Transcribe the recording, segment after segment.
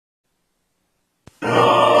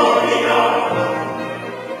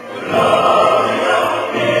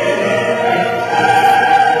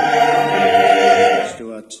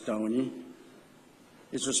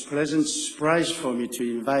pleasant surprise for me to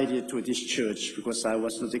invite you to this church because I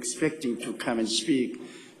was not expecting to come and speak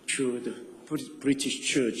to the British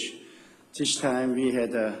church. This time we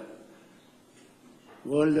had a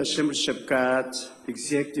World Assemblies of God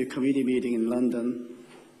Executive Committee meeting in London.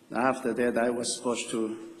 After that, I was supposed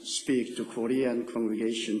to speak to Korean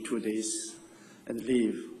congregation 2 days and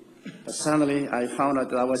leave. But suddenly I found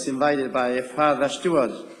out that I was invited by Father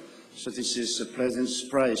Stewart. So this is a pleasant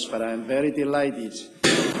surprise, but I'm very delighted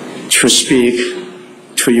to speak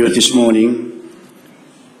to you this morning.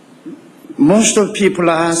 Most of people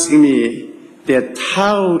are asking me that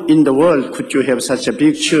how in the world could you have such a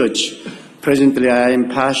big church? Presently, I am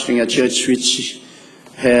pastoring a church which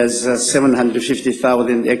has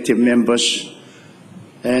 750,000 active members,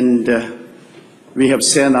 and we have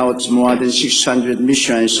sent out more than 600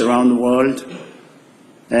 missionaries around the world,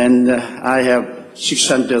 and I have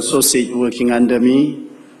 600 associates working under me,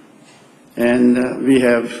 and we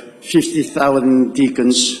have 50,000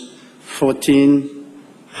 deacons,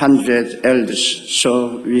 1,400 elders,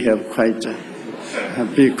 so we have quite a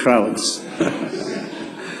big crowds.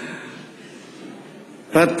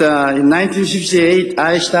 But in 1958,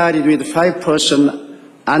 I started with 5%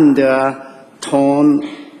 under torn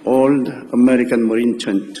old American Marine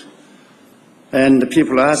tent. And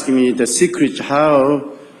people asking me the secret,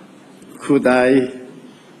 how could I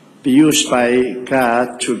be used by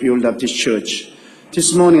God to build up this church?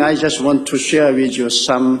 This morning, I just want to share with you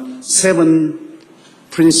some 7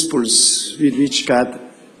 principles with which God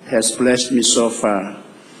has blessed me so far.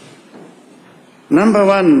 Number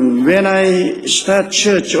 1, when I start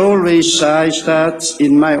church, always I start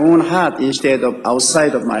in my own heart instead of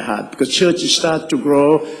outside of my heart, because church starts to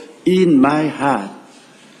grow in my heart.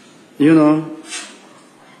 You know,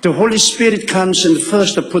 the Holy Spirit comes and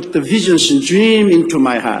first put the visions and dream into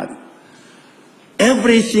my heart.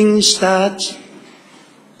 Everything starts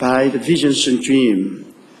by the visions and dream.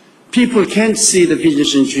 People can't see the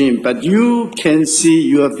visions and dream, but you can see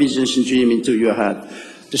your visions and dream into your heart.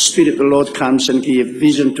 The Spirit of the Lord comes and gives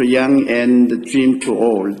vision to young and the dream to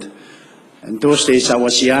old. And those days I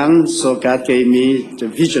was young, so God gave me the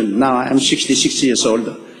vision. Now I'm 66 years old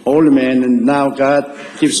man, and now God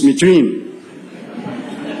gives me dream.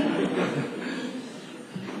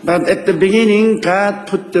 But at the beginning, God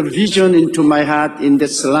put the vision into my heart in the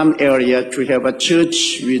slum area to have a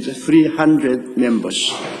church with 300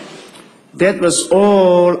 members. That was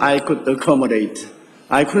all I could accommodate.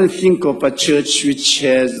 I couldn't think of a church which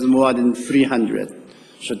has more than 300.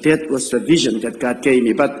 So that was the vision that God gave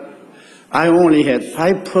me. But I only had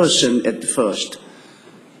 5% at first.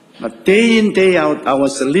 But day in, day out, I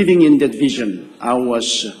was living in that vision. I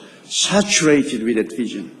was saturated with that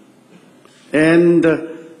vision. And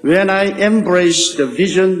when I embrace the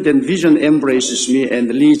vision, then vision embraces me and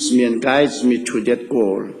leads me and guides me to that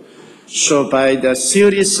goal. So by the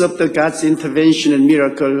series of the God's intervention and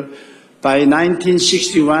miracle, by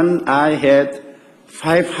 1961, I had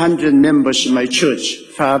 500 members in my church,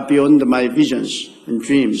 far beyond my visions and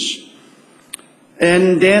dreams.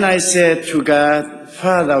 And then I said to God,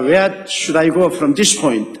 Father, where should I go from this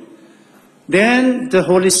point? Then the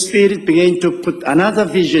Holy Spirit began to put another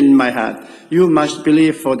vision in my heart. You must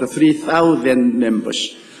believe for the 3,000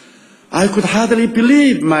 members. I could hardly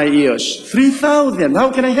believe my ears. 3,000,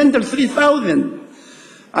 how can I handle 3,000?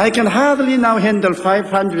 I can hardly now handle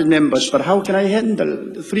 500 members, but how can I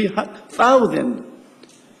handle 3,000?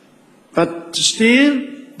 But still,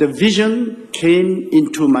 the vision came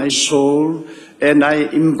into my soul, and I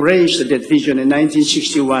embraced that vision in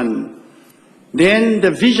 1961. Then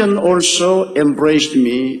the vision also embraced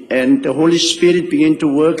me, and the Holy Spirit began to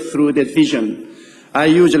work through that vision. I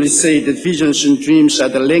usually say that visions and dreams are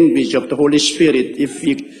the language of the Holy Spirit. If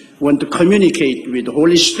we want to communicate with the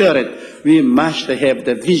Holy Spirit, we must have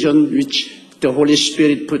the vision which the Holy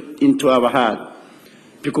Spirit put into our heart.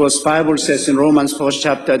 Because the Bible says in Romans 4th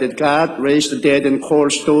chapter that God raised the dead and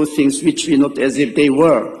calls those things which be not as if they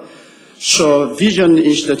were. So vision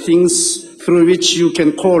is the things through which you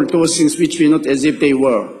can call those things which be not as if they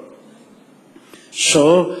were.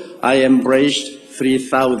 So I embraced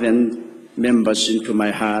 3,000 members into my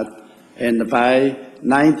heart, and by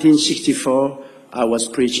 1964, I was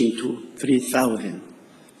preaching to 3,000.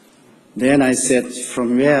 Then I said,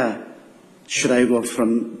 from where should I go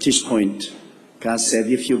from this point? God said,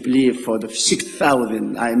 if you believe for the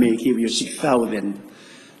 6,000, I may give you 6,000.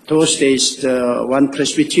 Those days, the one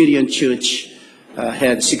Presbyterian church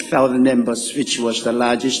had 6,000 members, which was the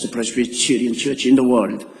largest Presbyterian church in the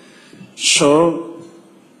world. So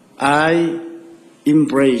I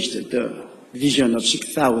embraced the vision of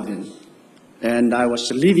 6,000, and I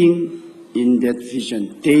was living in that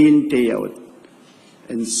vision day in, day out.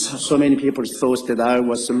 And so many people thought that I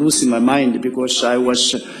was losing my mind because I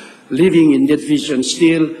was living in that vision.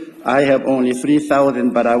 Still, I have only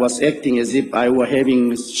 3,000, but I was acting as if I were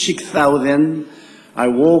having 6,000. I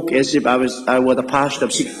walk as if I was the pastor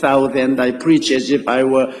of 6,000. I preach as if I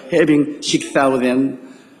were having 6,000.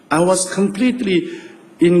 I was completely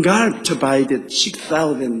engulfed by the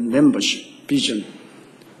 6,000 members vision.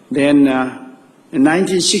 Then in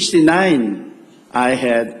 1969, I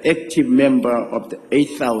had active member of the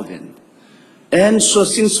 8,000. And so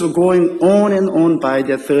things were going on and on by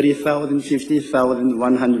the 30,000, 50,000,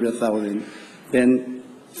 100,000, then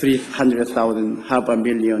 300,000,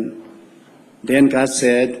 500,000. Then God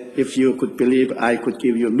said, if you could believe, I could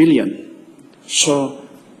give you 1,000,000. So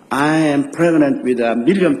I am pregnant with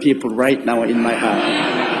 1,000,000 people right now in my heart.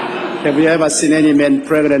 Have you ever seen any man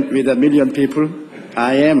pregnant with 1,000,000 people?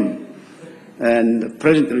 I am. And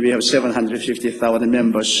presently we have 750,000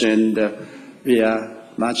 members, and we are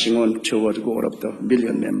marching on toward the goal of the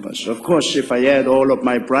 1,000,000 members. Of course, if I add all of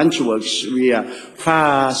my branch works, we are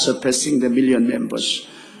far surpassing the 1,000,000 members.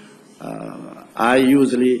 I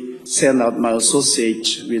usually send out my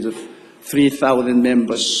associates with 3,000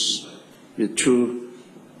 members with $2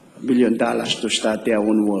 million to start their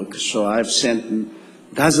own work. So I've sent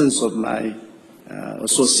dozens of my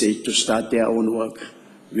associates to start their own work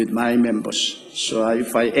with my members. So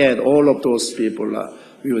if I add all of those people,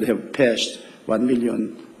 we would have passed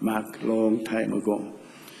 1,000,000 mark long time ago.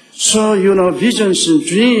 So, you know, visions and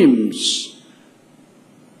dreams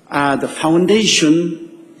are the foundation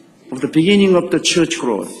of the beginning of the church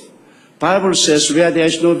growth. Bible says where there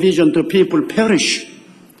is no vision, the people perish.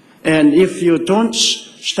 And if you don't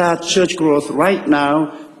start church growth right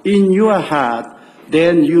now in your heart,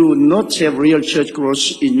 then you will not have real church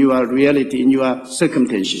growth in your reality, in your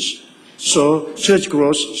circumstances. So church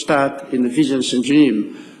growth starts in the visions and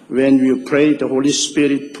dream. When you pray, the Holy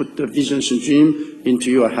Spirit put the visions and dream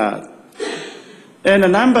into your heart.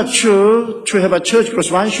 And number two, to have a church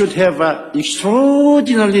growth, one should have an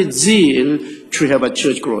extraordinary zeal to have a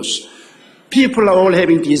church growth. People are all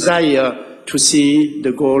having desire to see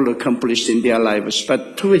the goal accomplished in their lives.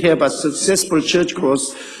 But to have a successful church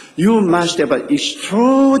growth, you must have an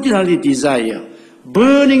extraordinary desire,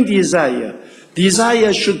 burning desire.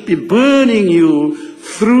 Desire should be burning you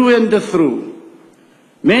through and through.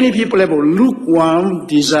 Many people have a lukewarm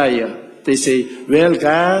desire. They say, well,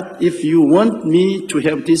 God, if you want me to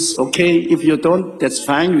have this, okay. If you don't, that's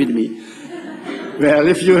fine with me. Well,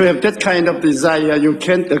 if you have that kind of desire, you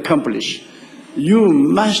can't accomplish. You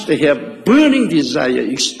must have burning desire,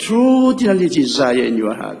 extraordinary desire in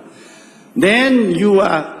your heart. Then you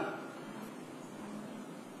are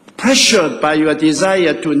pressured by your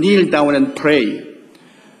desire to kneel down and pray.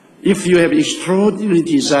 If you have extraordinary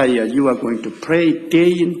desire, you are going to pray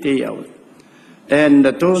day in, day out. And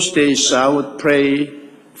those days I would pray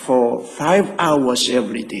for 5 hours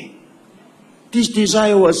every day. This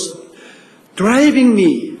desire was driving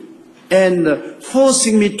me and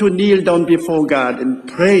forcing me to kneel down before God and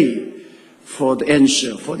pray for the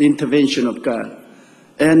answer, for the intervention of God.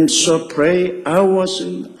 And so pray hours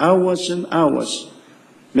and hours and hours.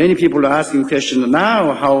 Many people are asking questions,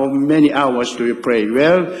 now how many hours do you pray?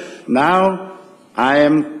 Well, now I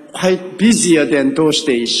am quite busier than those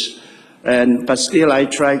days, but still I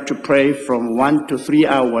try to pray from 1 to 3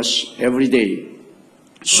 hours every day.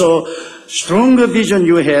 So stronger vision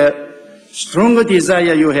you have, stronger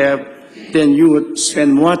desire you have, then you would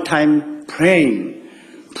spend more time praying.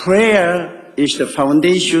 Prayer is the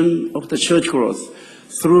foundation of the church growth.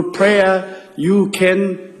 Through prayer, you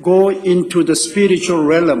can go into the spiritual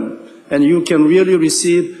realm, and you can really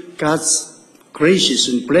receive God's graces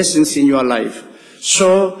and blessings in your life.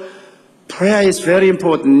 So prayer is very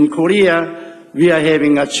important. In Korea, we are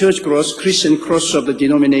having a church growth, Christian cross of the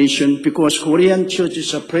denomination, because Korean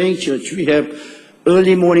churches are praying church. We have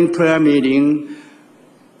early morning prayer meeting.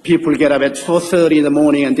 People get up at 4:30 in the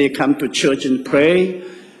morning and they come to church and pray,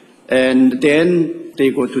 and then they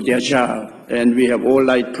go to their job. And we have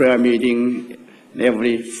all-night prayer meeting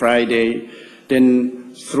every Friday.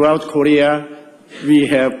 Then throughout Korea, we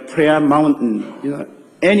have prayer mountain. You know,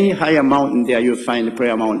 any higher mountain there you find a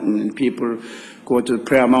prayer mountain, and people go to the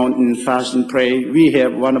prayer mountain, fast and pray. We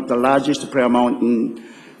have one of the largest prayer mountain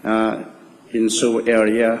in Seoul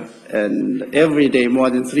area, and every day more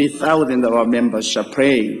than 3,000 of our members are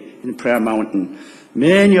praying in prayer mountain.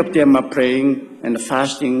 Many of them are praying and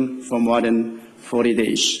fasting for more than 40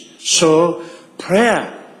 days. So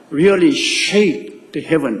prayer really shake the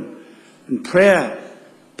heaven, and prayer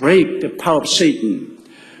break the power of Satan.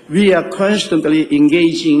 We are constantly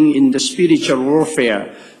engaging in the spiritual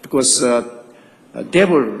warfare because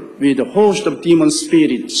devil with a host of demon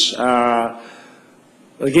spirits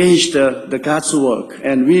against the God's work,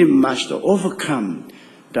 and we must overcome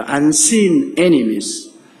the unseen enemies,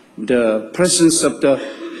 the presence of the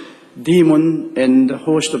demon and the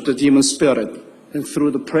host of the demon spirit. And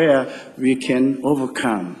through the prayer, we can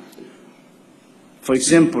overcome. For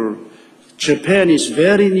example, Japan is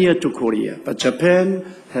very near to Korea, but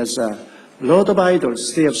Japan has a lot of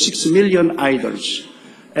idols. They have 6 million idols,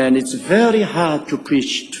 and it's very hard to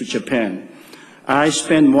preach to Japan. I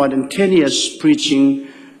spent more than 10 years preaching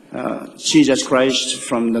Jesus Christ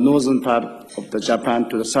from the northern part of the Japan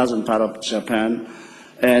to the southern part of Japan,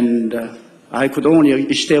 and I could only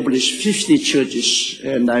establish 50 churches,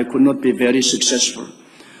 and I could not be very successful.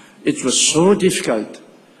 It was so difficult.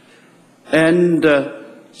 And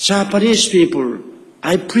Japanese people,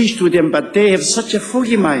 I preach to them, but they have such a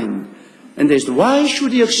foggy mind. And they said, why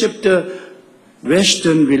should we accept the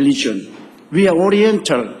Western religion? We are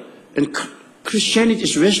Oriental, and Christianity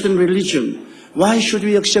is Western religion. Why should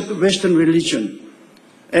we accept Western religion?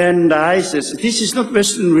 And I said, this is not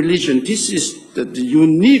Western religion. This is the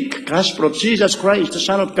unique gospel of Jesus Christ, the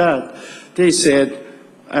Son of God. They said,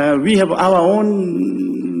 we have our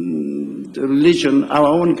own religion, our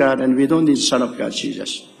own God, and we don't need the Son of God,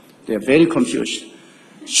 Jesus. They are very confused.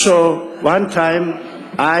 So one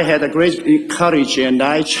time, I had a great courage, and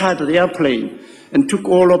I chartered the airplane and took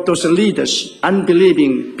all of those leaders,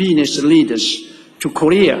 unbelieving business leaders, to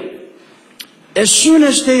Korea. As soon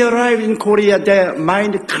as they arrived in Korea, their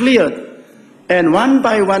mind cleared, and one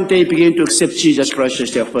by one they began to accept Jesus Christ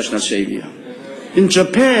as their personal Savior. In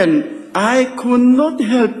Japan, I could not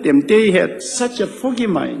help them. They had such a foggy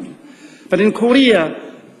mind. But in Korea,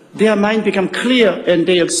 their mind became clear, and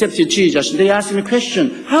they accepted Jesus. They asked me a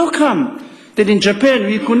question, how come that in Japan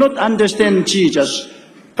we could not understand Jesus,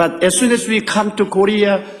 but as soon as we come to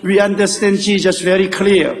Korea, we understand Jesus very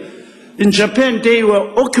clear? In Japan, they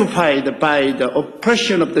were occupied by the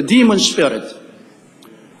oppression of the demon spirit.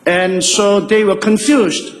 And so they were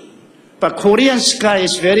confused. But Korean sky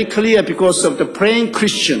is very clear because of the praying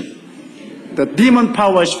Christian. The demon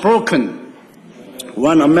power is broken.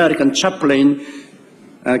 One American chaplain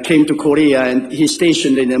came to Korea, and he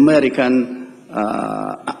stationed in American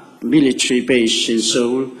military base in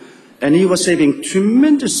Seoul. And he was having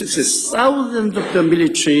tremendous success. Thousands of the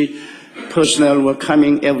military personnel were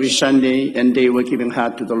coming every Sunday, and they were giving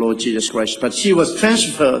heart to the Lord Jesus Christ. But he was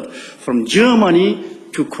transferred from Germany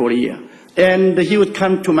to Korea. And he would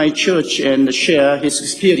come to my church and share his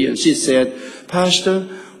experience. He said, Pastor,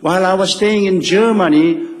 while I was staying in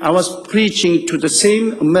Germany, I was preaching to the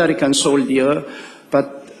same American soldier,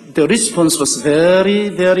 but the response was very,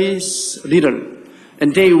 very little.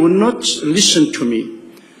 And they would not listen to me.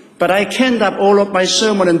 But I canned up all of my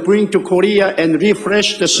sermon and bring to Korea and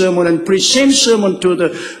refresh the sermon and preach same sermon to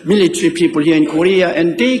the military people here in Korea,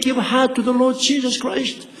 and they give heart to the Lord Jesus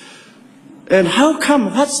Christ. And how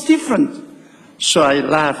come? What's different? So I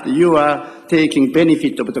laughed. You are taking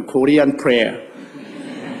benefit of the Korean prayer.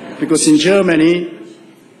 Because in Germany,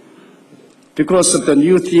 because of the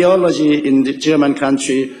new theology in the German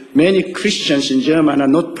country, many Christians in Germany are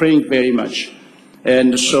not praying very much.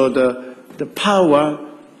 And so the power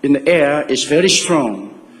in the air is very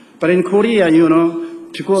strong. But in Korea, you know,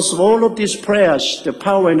 because of all of these prayers, the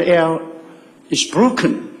power in the air is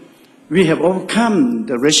broken. We have overcome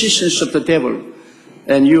the resistance of the devil,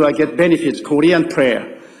 and you get benefit, Korean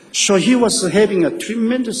prayer. So he was having a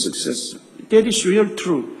tremendous success. That is real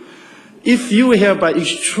true. If you have an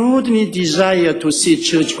extraordinary desire to see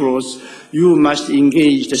church growth, you must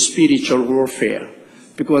engage the spiritual warfare,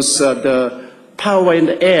 because the power in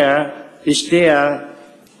the air is there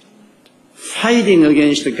fighting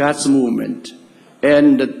against God's movement.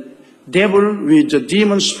 And the devil with the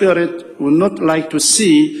demon spirit would not like to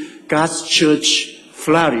see God's church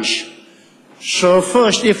flourish. So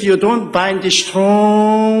first, if you don't bind the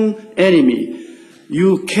strong enemy,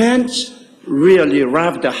 you can't really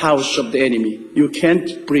rob the house of the enemy. You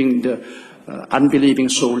can't bring the unbelieving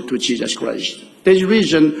soul to Jesus Christ. That's the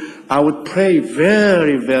reason I would pray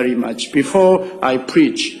very, very much before I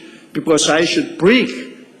preach, because I should break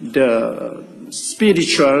the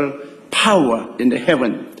spiritual power in the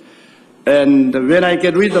heaven. And when I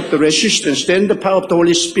get rid of the resistance, then the power of the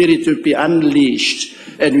Holy Spirit will be unleashed,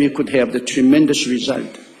 and we could have the tremendous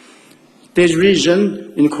result. There's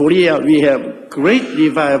reason in Korea we have great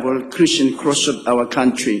revival Christian across our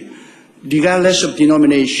country, regardless of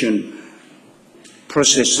denomination,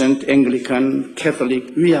 Protestant, Anglican,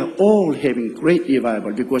 Catholic. We are all having great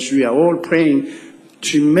revival because we are all praying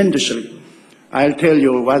tremendously. I'll tell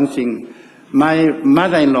you one thing. My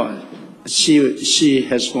mother-in-law, She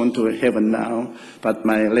has gone to heaven now, but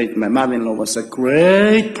my mother-in-law was a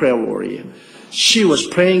great prayer warrior. She was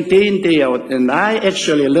praying day in, day out, and I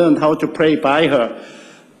actually learned how to pray by her.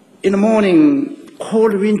 In the morning,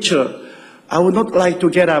 cold winter, I would not like to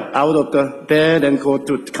get up out of the bed and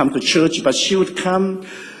come to church, but she would come,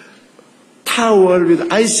 towel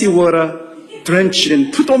with icy water, drenched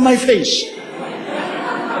and put on my face.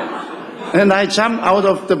 And I jump out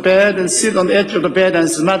of the bed and sit on the edge of the bed and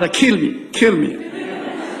say, "Mother, kill me, kill me."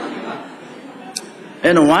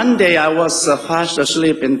 And one day I was fast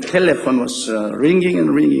asleep and the telephone was ringing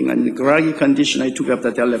and ringing. And in groggy condition, I took up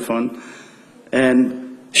the telephone.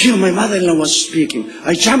 And here my mother-in-law was speaking.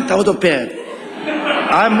 I jumped out of bed.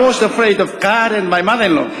 I'm most afraid of God and my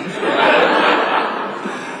mother-in-law.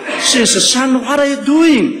 She said, "Son, what are you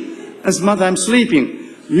doing?" I said, "Mother, I'm sleeping."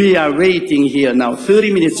 "We are waiting here now,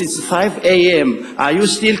 30 minutes, it's 5 a.m. Are you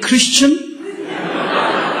still Christian?"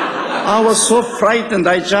 I was so frightened,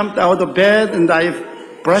 I jumped out of bed and I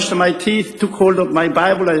brushed my teeth, took hold of my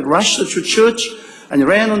Bible, I rushed to church and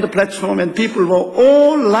ran on the platform and people were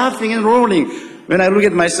all laughing and rolling. When I look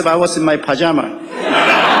at myself, I was in my pajama.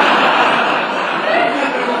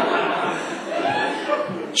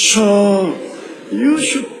 So, you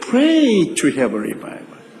should pray to have a revival.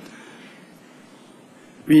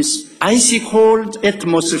 With icy cold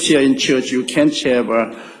atmosphere in church, you can't have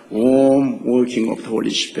a warm working of the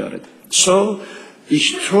Holy Spirit. So,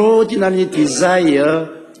 extraordinary desire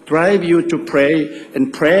drive you to pray,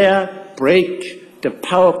 and prayer break the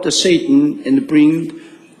power of the Satan and bring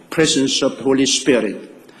presence of the Holy Spirit.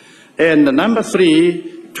 And number 3,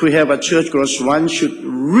 to have a church growth, one should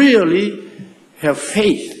really have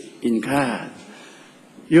faith in God.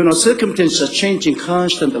 You know, circumstances are changing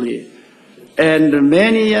constantly. And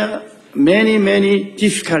many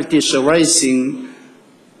difficulties arising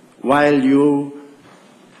while you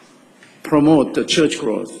promote the church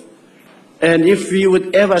growth. And if we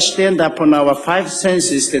would ever stand up on our 5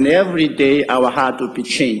 senses, then every day our heart would be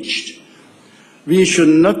changed. We should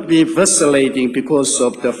not be vacillating because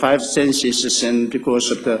of the 5 senses and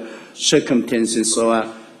because of the circumstances or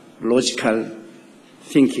logical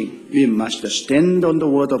thinking. We must stand on the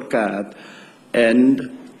Word of God and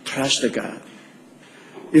trust God.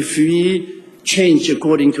 If we change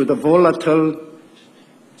according to the volatile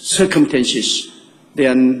circumstances,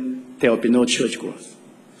 then there will be no church growth.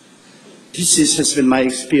 This has been my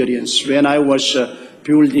experience. When I was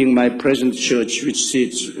building my present church, which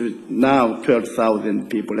seats now 12,000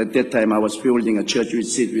 people. At that time, I was building a church which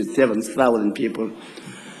seats with 7,000 people.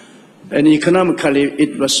 And economically,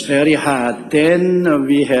 it was very hard. Then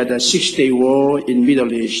we had a 6-day war in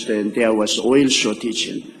Middle East, and there was oil shortage,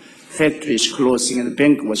 and factories closing, and the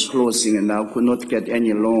bank was closing, and I could not get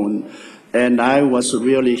any loan. And I was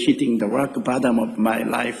really hitting the rock bottom of my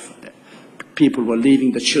life. People were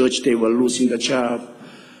leaving the church, they were losing the job.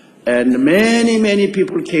 And many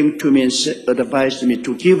people came to me and advised me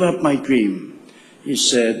to give up my dream. He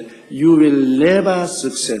said, "You will never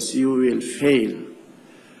success, you will fail."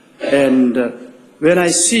 And when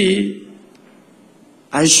I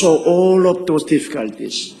saw all of those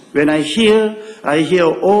difficulties. When I hear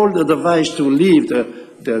all the advice to leave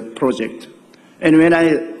the project. And when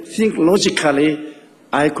I think logically,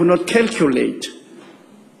 I could not calculate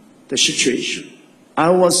the situation.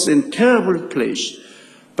 I was in a terrible place.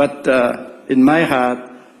 But in my heart,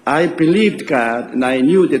 I believed God, and I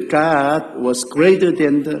knew that God was greater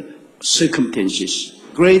than the circumstances,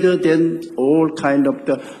 greater than all kind of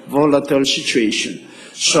the volatile situation.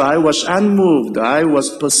 So I was unmoved. I was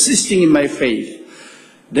persisting in my faith.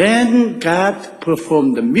 Then God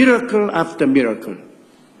performed miracle after miracle.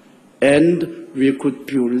 And we could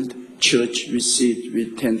build church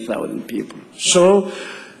with 10,000 people. So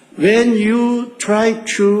when you try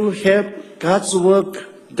to have God's work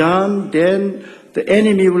done, then the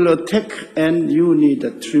enemy will attack, and you need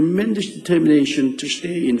a tremendous determination to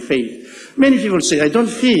stay in faith. Many people say, "I don't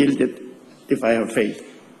feel that if I have faith."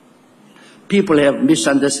 People have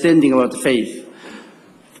misunderstanding about faith.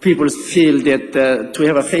 People feel that to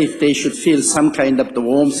have a faith, they should feel some kind of the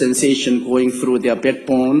warm sensation going through their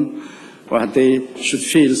backbone, or they should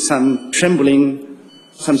feel some trembling,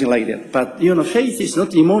 something like that. But, you know, faith is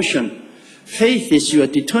not emotion. Faith is your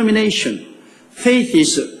determination. Faith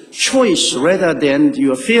is a choice rather than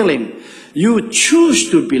your feeling. You choose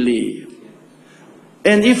to believe.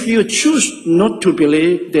 And if you choose not to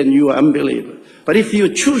believe, then you are unbeliever. But if you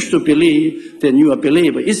choose to believe, then you are a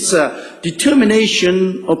believer. It's a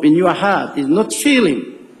determination of in your heart. It's not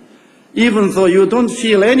feeling. Even though you don't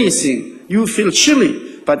feel anything, you feel chilly.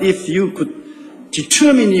 But if you could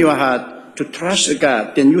determine in your heart to trust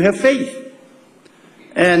God, then you have faith.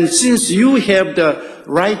 And since you have the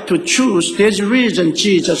right to choose, there's a reason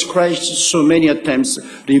Jesus Christ so many times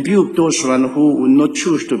rebuked those who would not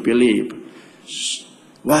choose to believe.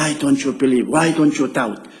 Why don't you believe? Why don't you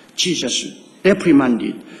doubt? Jesus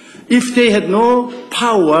reprimanded. If they had no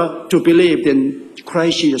power to believe, then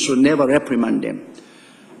Christ Jesus would never reprimand them.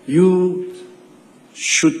 You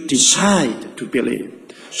should decide to believe.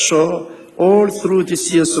 So all through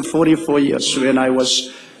these years of 44 years, when I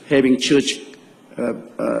was having church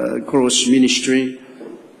growth ministry,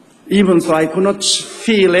 even though I could not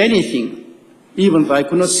feel anything, even though I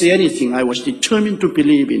could not see anything, I was determined to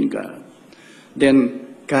believe in God.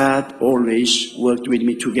 Then God always worked with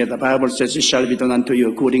me together. The Bible says, it shall be done unto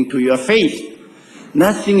you according to your faith.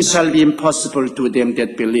 Nothing shall be impossible to them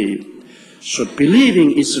that believe. So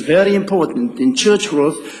believing is very important. In church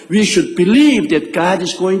growth, we should believe that God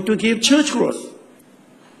is going to give church growth.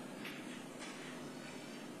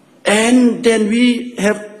 And then we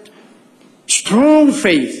have strong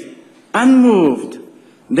faith, unmoved.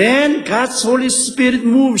 Then God's Holy Spirit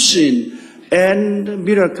moves in and a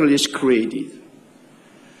miracle is created.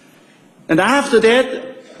 And after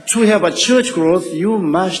that, to have a church growth, you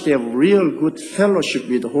must have real good fellowship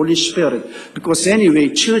with the Holy Spirit. Because anyway,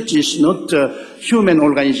 church is not a human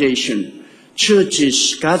organization. Church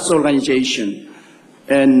is God's organization.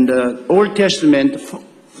 And Old Testament,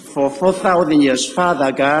 for 4,000 years,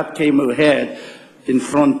 Father God came ahead in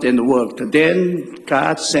front and worked. Then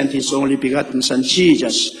God sent His only begotten Son,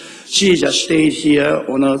 Jesus. Jesus stayed here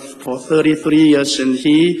on earth for 33 years, and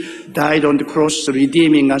He died on the cross,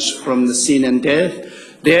 redeeming us from the sin and death.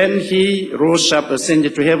 Then He rose up,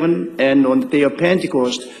 ascended to heaven, and on the day of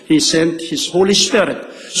Pentecost, He sent His Holy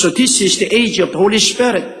Spirit. So this is the age of the Holy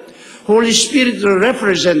Spirit. Holy Spirit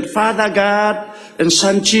represents Father God and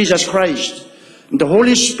Son Jesus Christ. The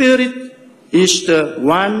Holy Spirit is the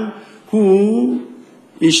one who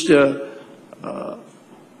is the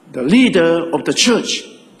leader of the church.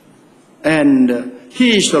 And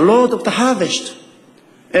He is the Lord of the harvest.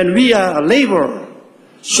 And we are a laborer.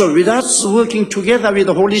 So with us working together with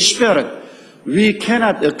the Holy Spirit, we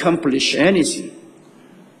cannot accomplish anything.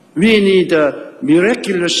 We need a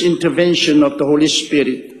miraculous intervention of the Holy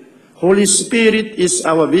Spirit. Holy Spirit is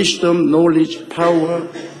our wisdom, knowledge, power,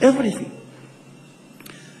 everything.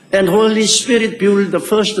 And Holy Spirit built the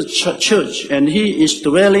first church, and He is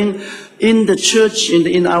dwelling in the church,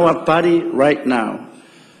 in our body right now.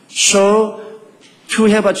 So, to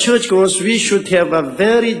have a church growth, we should have a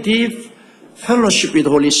very deep fellowship with the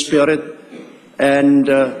Holy Spirit and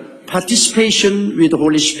participation with the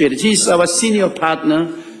Holy Spirit. He is our senior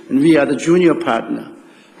partner, and we are the junior partner.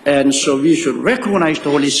 And so we should recognize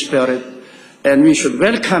the Holy Spirit, and we should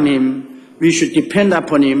welcome Him, we should depend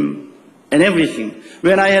upon Him, and everything.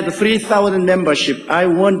 When I had 3,000 membership, I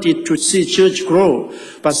wanted to see church grow,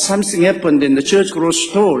 but something happened and the church growth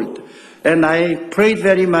stalled. And I prayed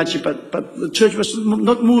very much, but the church was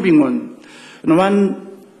not moving on. And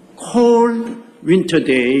one cold winter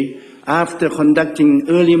day, after conducting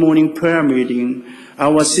early morning prayer meeting, I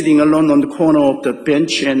was sitting alone on the corner of the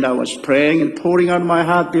bench and I was praying and pouring out my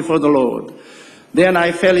heart before the Lord. Then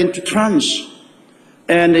I fell into trance.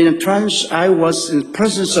 And in a trance, I was in the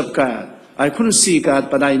presence of God. I couldn't see God,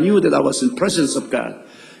 but I knew that I was in the presence of God.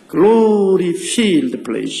 Glory filled the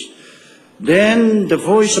place. Then the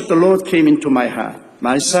voice of the Lord came into my heart.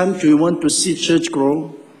 My son, do you want to see church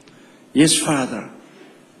grow? Yes, Father.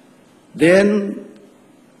 Then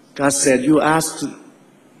God said, you answer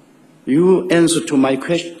to my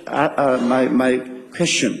question.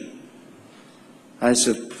 I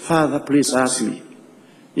said, Father, please ask me.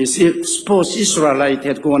 You see, suppose Israelites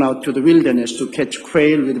had gone out to the wilderness to catch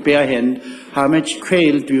quail with bare hand, how much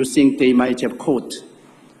quail do you think they might have caught?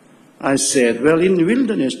 I said, well, in the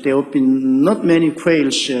wilderness there have been not many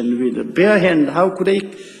quails, and with a bare hand, how could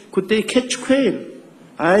they catch quail?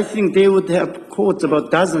 I think they would have caught about a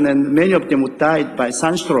dozen, and many of them would die by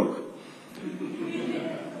sunstroke.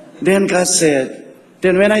 Then God said,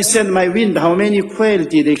 then when I sent my wind, how many quail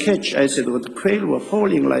did they catch? I said, well, the quail were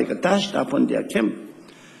falling like a dust upon their camp.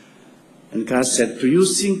 And God said, do you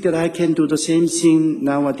think that I can do the same thing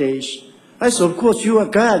nowadays? I said, of course, you are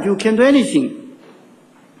God, you can do anything.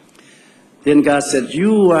 Then God said,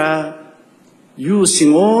 you are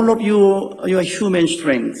using all of your human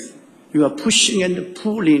strength. You are pushing and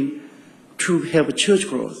pulling to have a church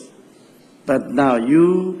growth. But now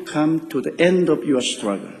you come to the end of your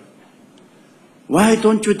struggle. Why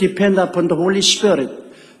don't you depend upon the Holy Spirit?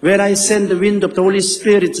 When I send the wind of the Holy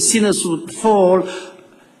Spirit, sinners would fall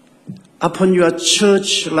upon your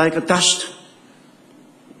church like a dust.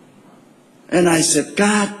 And I said,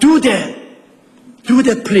 God, do that. Do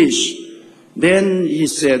that, please. Then he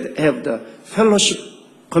said, have the fellowship,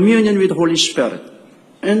 communion with the Holy Spirit.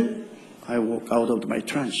 And I woke out of my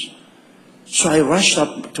trance. So I rushed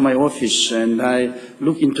up to my office and I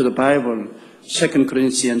looked into the Bible, 2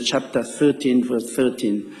 Corinthians chapter 13, verse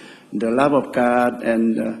 13. The love of God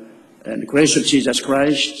and the grace of Jesus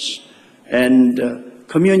Christ and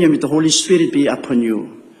communion with the Holy Spirit be upon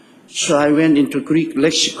you. So I went into Greek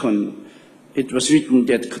lexicon. It was written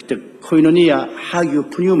that the koinonia hagio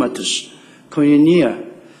pneumatos, koinonia.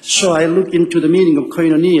 So I looked into the meaning of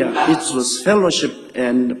koinonia. It was fellowship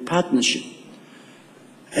and partnership.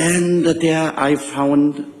 And there I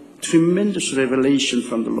found tremendous revelation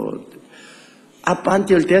from the Lord. Up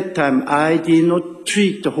until that time, I did not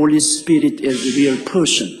treat the Holy Spirit as a real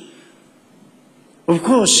person. Of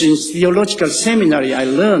course, in theological seminary I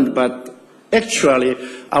learned, but actually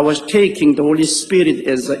I was taking the Holy Spirit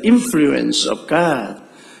as an influence of God,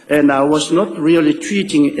 and I was not really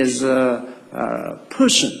treating it as a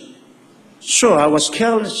person. So I was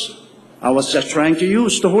careless. I was just trying to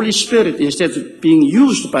use the Holy Spirit instead of being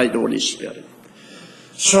used by the Holy Spirit.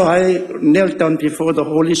 So I knelt down before the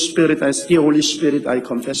Holy Spirit. I said, "Dear Holy Spirit, I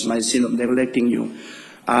confess my sin of neglecting you.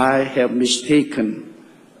 I have mistaken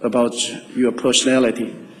about your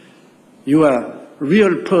personality. You are a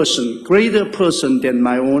real person, greater person than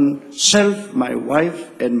my own self, my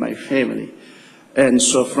wife, and my family. And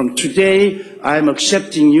so from today, I'm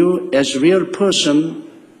accepting you as a real person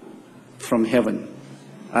from heaven.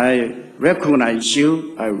 I recognize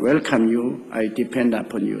you, I welcome you, I depend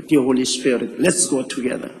upon you. Dear Holy Spirit, let's go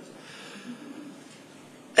together."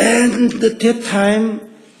 And at that time,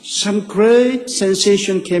 some great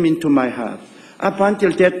sensation came into my heart. Up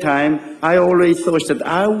until that time, I always thought that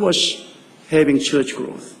I was having church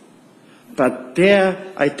growth. But there,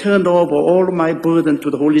 I turned over all my burden to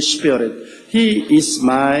the Holy Spirit. He is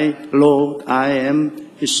my Lord, I am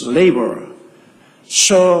His laborer.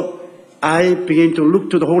 So I began to look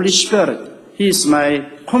to the Holy Spirit. He is my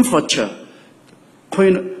comforter.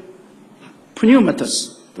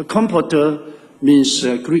 Pneumatos. The comforter means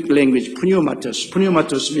Greek language, pneumatos.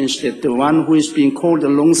 Pneumatos means that the one who is being called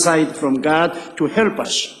alongside from God to help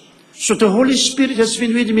us. So the Holy Spirit has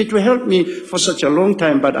been with me to help me for such a long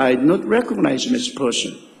time, but I did not recognize him as a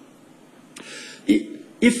person.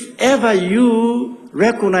 If ever you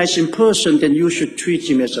recognize him person, then you should treat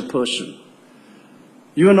him as a person.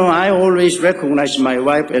 You know, I always recognize my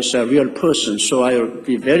wife as a real person, so I'll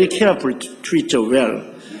be very careful to treat her well.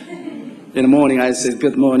 In the morning, I say,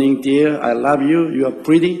 "Good morning, dear. I love you. You are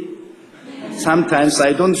pretty." Sometimes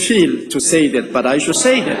I don't feel to say that, but I should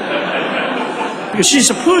say that. Because she's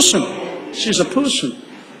a person. She's a person.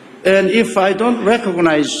 And if I don't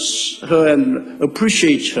recognize her and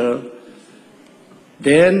appreciate her,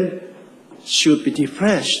 then she would be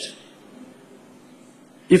depressed.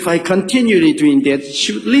 If I continue doing that,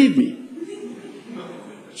 she would leave me.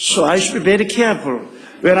 So I should be very careful.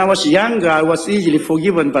 When I was younger, I was easily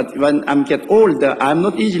forgiven, but when I get older, I'm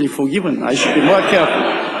not easily forgiven. I should be more careful.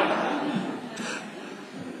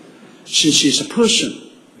 Since she's a person.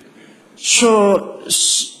 So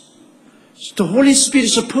the Holy Spirit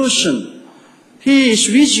is a person. He is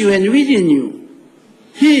with you and within you.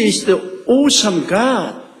 He is the awesome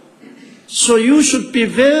God. So you should be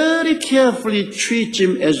very carefully treat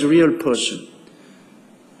him as a real person.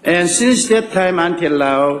 And since that time until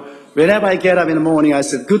now, whenever I get up in the morning, I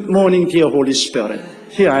say, "Good morning, dear Holy Spirit.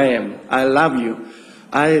 Here I am. I love you.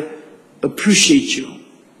 I appreciate you.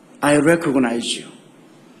 I recognize you.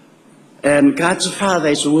 And God's Father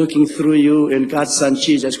is working through you, and God's Son,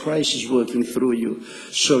 Jesus Christ, is working through you.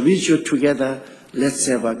 So with you together, let's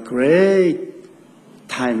have a great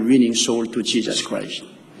time winning soul to Jesus Christ.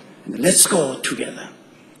 And let's go together."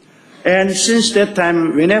 And since that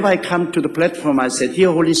time, whenever I come to the platform, I said,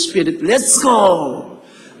 "Dear Holy Spirit, let's go.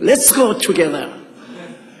 Let's go together."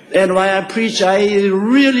 And while I preach, I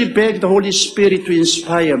really beg the Holy Spirit to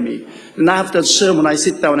inspire me. And after the sermon, I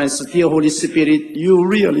sit down and I say, "Dear Holy Spirit, you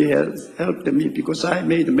really have helped me because I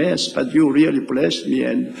made a mess, but you really blessed me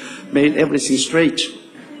and made everything straight."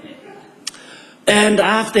 And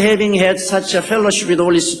after having had such a fellowship with the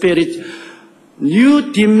Holy Spirit, new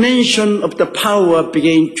dimension of the power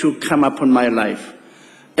began to come upon my life.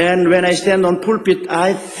 And when I stand on pulpit,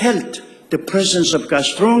 I felt the presence of God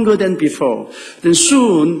stronger than before. Then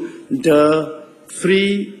soon, the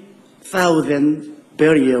 3,000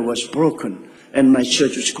 barrier was broken, and my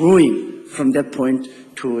church was growing from that point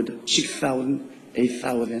to 6,000,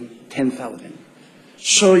 8,000, 10,000.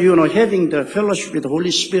 So, you know, having the fellowship with the Holy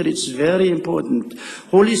Spirit is very important.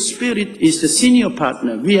 Holy Spirit is the senior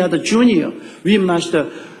partner. We are the junior. We must have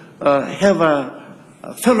a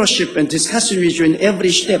fellowship and discussion with you in every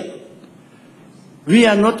step. We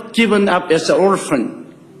are not given up as an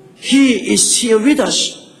orphan. He is here with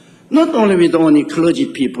us, not only with only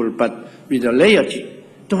clergy people, but with the laity.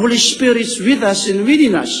 The Holy Spirit is with us and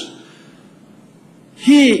within us.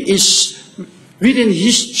 He is within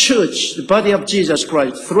His church, the body of Jesus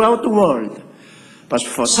Christ, throughout the world. But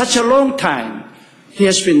for such a long time, He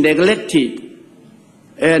has been neglected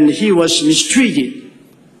and He was mistreated.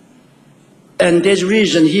 And there's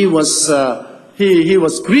reason he was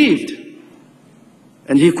grieved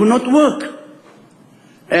and he could not work.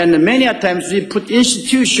 And many a times we put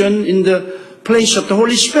institution in the place of the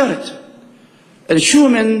Holy Spirit and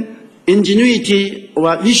human ingenuity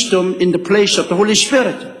or wisdom in the place of the Holy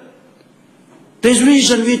Spirit. There's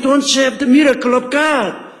reason we don't have the miracle of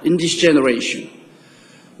God in this generation.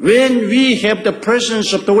 When we have the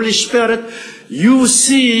presence of the Holy Spirit, you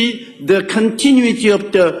see the continuity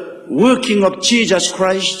of the working of Jesus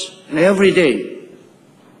Christ every day.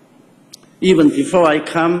 Even before I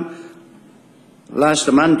come, last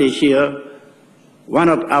Monday here, one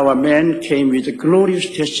of our men came with a glorious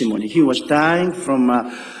testimony. He was dying from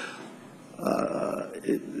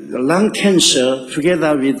lung cancer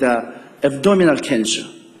together with abdominal cancer.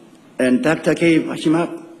 And doctor gave him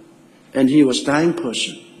up, and he was a dying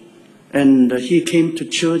person. And he came to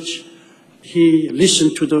church, he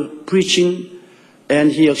listened to the preaching,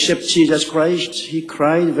 and he accepted Jesus Christ. He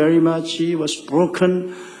cried very much, he was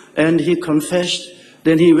broken, and he confessed.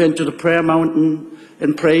 Then he went to the prayer mountain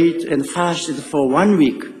and prayed and fasted for 1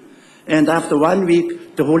 week. And after 1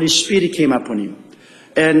 week, the Holy Spirit came upon him.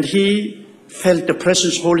 And he felt the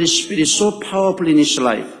presence of the Holy Spirit so powerful in his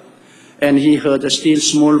life. And he heard a still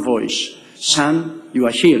small voice, "Son, you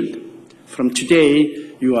are healed. From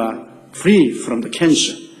today, you are free from the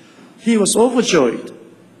cancer." He was overjoyed.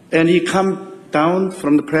 And he came down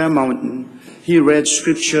from the prayer mountain. He read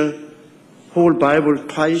scripture, whole Bible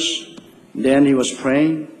twice. Then he was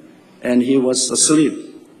praying, and he was asleep.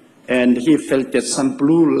 And he felt that some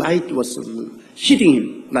blue light was hitting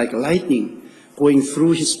him like lightning going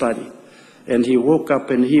through his body. And he woke up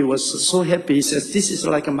and he was so happy. He says, "This is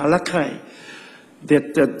like a Malachi,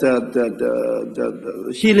 that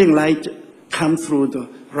the healing light come through the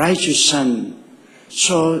righteous sun."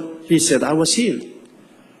 So he said, "I was healed."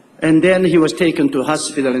 And then he was taken to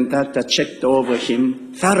hospital, and doctor checked over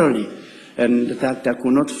him thoroughly. And the doctor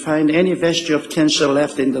could not find any vestige of cancer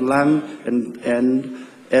left in the lung and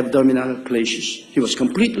abdominal places. He was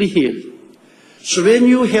completely healed. So when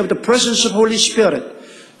you have the presence of Holy Spirit,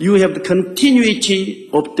 you have the continuity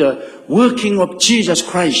of the working of Jesus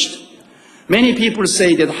Christ. Many people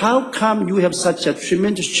say that, how come you have such a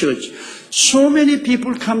tremendous church? So many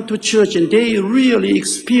people come to church and they really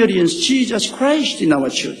experience Jesus Christ in our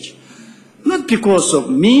church. Not because of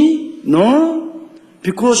me, no,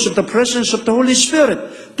 because of the presence of the Holy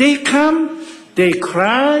Spirit. They come, they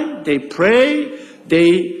cry, they pray,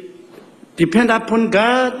 they depend upon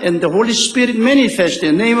God, and the Holy Spirit manifests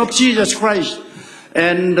in the name of Jesus Christ.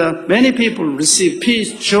 And many people receive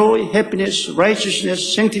peace, joy, happiness,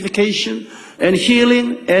 righteousness, sanctification, and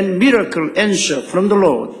healing and miracle answer from the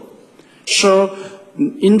Lord. So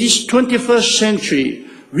in this 21st century,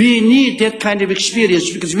 we need that kind of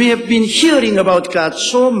experience because we have been hearing about God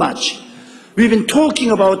so much. We've been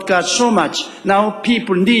talking about God so much. Now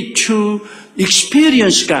people need to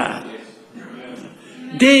experience God.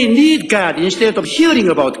 They need God instead of hearing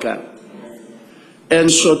about God.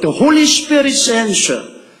 And so the Holy Spirit's answer.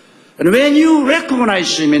 And when you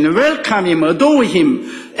recognize Him and welcome Him, adore Him,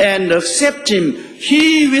 and accept Him,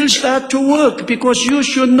 He will start to work because you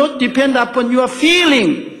should not depend upon your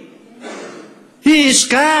feeling. He is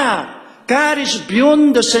God. God is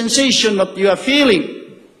beyond the sensation of your feeling.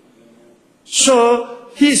 So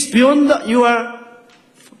He is beyond your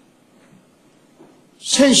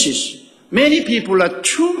senses. Many people are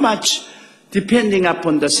too much depending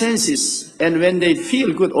upon the senses. And when they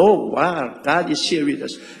feel good, oh, wow, God is here with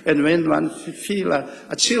us. And when one feel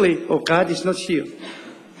chilly, oh, God is not here.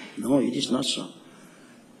 No, it is not so.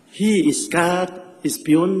 He is God, is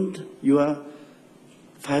beyond your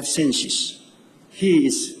five senses. He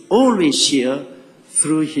is always here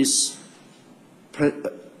through His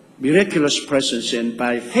miraculous presence, and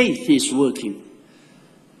by faith He is working.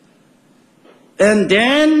 And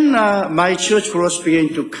then my church growth began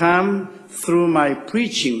to come through my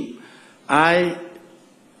preaching. I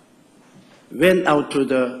went out to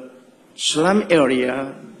the slum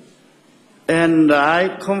area, and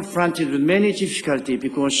I confronted with many difficulty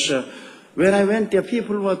because when I went there,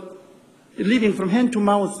 people were living from hand to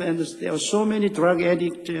mouth, and there were so many drug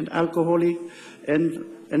addicts and alcoholic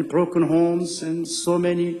and broken homes and so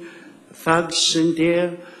many thugs in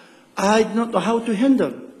there. I did not know how to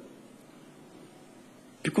handle.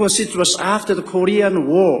 because it was after the Korean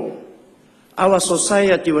War. Our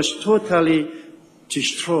society was totally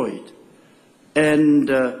destroyed. And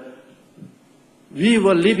we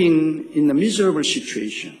were living in a miserable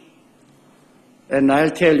situation. And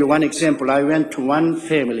I'll tell you one example. I went to one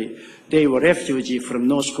family. They were refugees from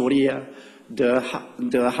North Korea. The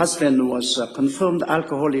husband was a confirmed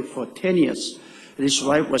alcoholic for 10 years. His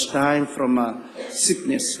wife was dying from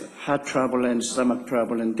sickness, heart trouble and stomach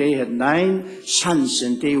trouble. And they had 9 sons,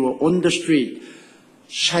 and they were on the street,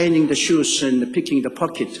 shining the shoes and picking the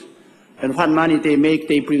pocket. And what money they make,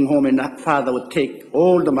 they bring home, and that father would take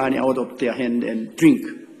all the money out of their hand and drink.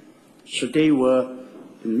 So they were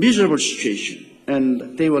in a miserable situation.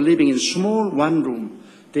 And they were living in a small one room.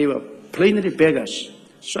 They were plainly beggars.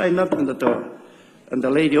 So I knocked on the door, and the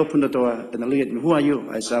lady opened the door and looked at me. Who are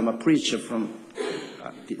you? I said, I'm a preacher from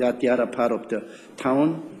the other part of the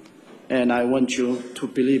town, and I want you to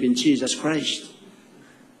believe in Jesus Christ.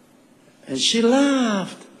 And she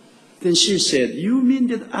laughed. Then she said, you mean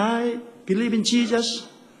that I believe in Jesus?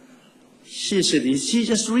 She said, is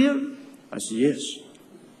Jesus real? I said, yes.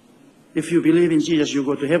 If you believe in Jesus, you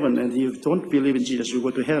go to heaven, and if you don't believe in Jesus, you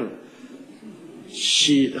go to hell.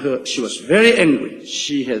 She was very angry.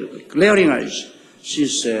 She had glaring eyes. She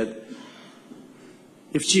said,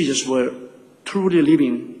 if Jesus were truly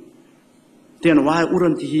living, then why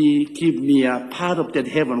wouldn't he give me a part of that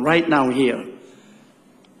heaven right now here?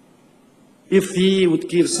 If he would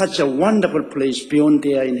give such a wonderful place beyond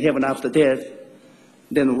there in heaven after death,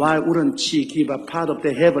 then why wouldn't he give a part of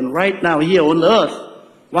the heaven right now here on earth?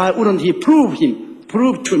 Why wouldn't he prove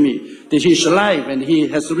to me that he's alive and he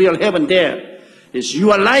has real heaven there? It's,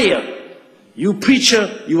 you are a liar. You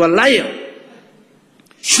preacher, you are a liar.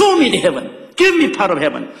 Show me the heaven. Give me part of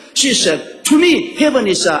heaven. She said, to me, heaven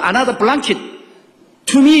is another blanket.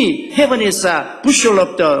 To me, heaven is a bushel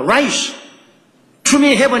of the rice. To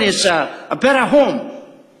me, heaven is a better home.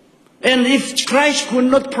 And if Christ could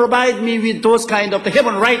not provide me with those kind of the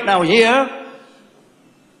heaven right now here,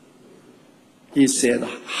 he said,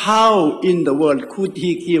 how in the world could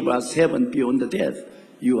he give us heaven beyond the death?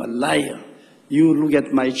 You are a liar. You look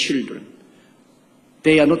at my children.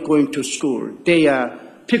 They are not going to school. They are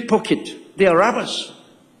pickpocket. They are robbers.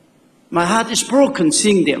 My heart is broken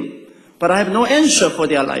seeing them, but I have no answer for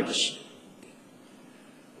their lives.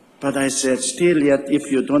 But I said, still yet, if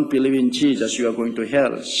you don't believe in Jesus, you are going to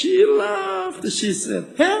hell. She laughed. She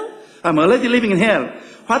said, hell? I'm already living in hell.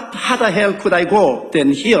 What other hell could I go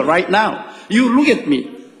than here right now? You look at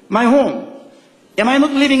me, my home. Am I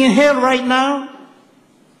not living in hell right now?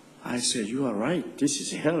 I said, you are right. This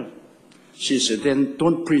is hell. She said, then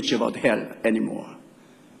don't preach about hell anymore.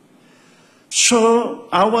 So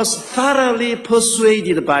I was thoroughly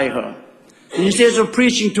persuaded by her. Instead of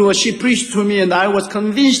preaching to her, she preached to me, and I was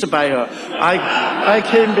convinced by her. I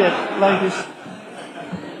came back like this.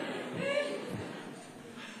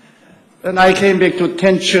 And I came back to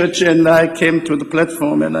 10 church, and I came to the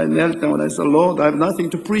platform, and I knelt down. I said, Lord, I have nothing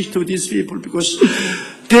to preach to these people because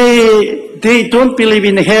they don't believe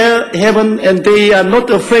in hell, heaven, and they are not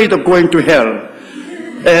afraid of going to hell.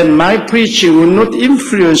 And my preaching will not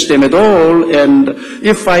influence them at all. And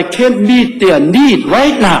if I can't meet their need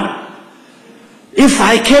right now,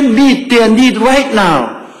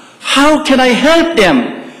 how can I help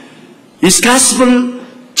them? Is gospel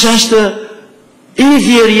just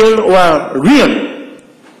ethereal or real?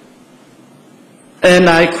 And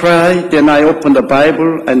I cried, then I opened the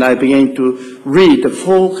Bible and I began to read the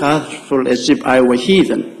full gospel as if I were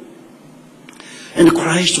heathen. And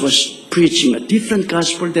Christ was preaching a different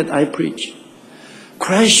gospel that I preach.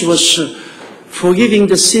 Christ was forgiving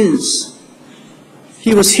the sins.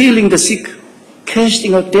 He was healing the sick,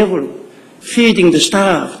 casting out devil, feeding the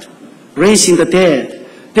starved, raising the dead.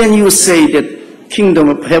 Then he would say that kingdom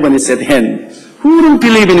of heaven is at hand. Who wouldn't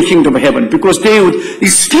believe in the kingdom of heaven? Because they would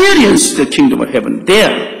experience the kingdom of heaven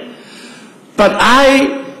there. But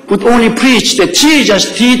I would only preach that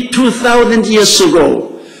Jesus did 2,000 years ago.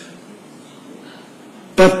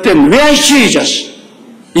 But then, where is Jesus?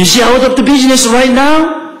 Is he out of the business right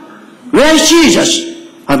now? Where is Jesus?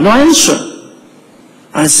 I have no answer.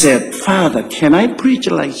 I said, Father, can I preach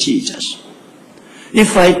like Jesus?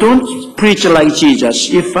 If I don't preach like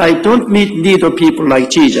Jesus, if I don't meet need of people like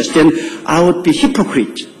Jesus, then I would be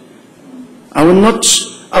hypocrite. I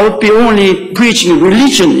would be only preaching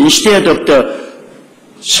religion instead of the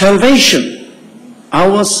salvation. I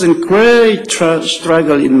was in great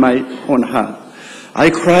struggle in my own heart. I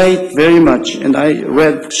cried very much, and I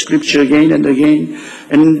read scripture again and again.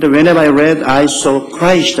 And whenever I read, I saw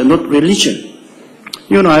Christ, not religion.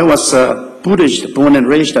 You know, I was a Buddhist, born and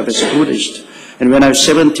raised up as a Buddhist. And when I was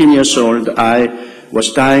 17 years old, I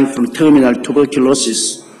was dying from terminal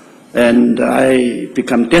tuberculosis. And I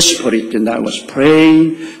became desperate, and I was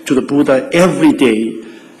praying to the Buddha every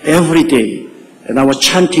day. And I was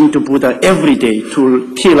chanting to Buddha every day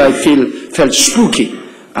till I felt spooky.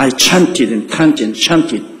 I chanted and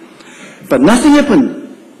chanted. But nothing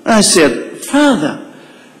happened. I said, Father,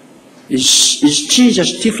 is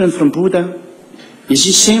Jesus different from Buddha? Is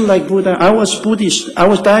he same like Buddha? I was Buddhist. I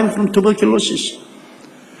was dying from tuberculosis.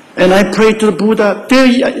 And I prayed to the Buddha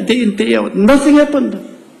day in, day out. Nothing happened.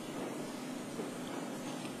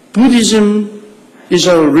 Buddhism is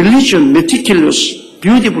a religion, meticulous,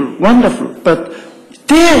 beautiful, wonderful, but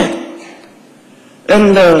dead.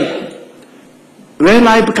 And when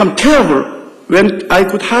I became terrible, when I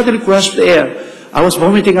could hardly grasp the air, I was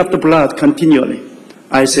vomiting up the blood continually.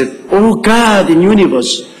 I said, oh God in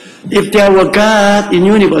universe, if there were God in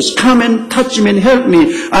universe, come and touch me and help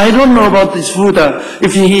me. I don't know about this Buddha,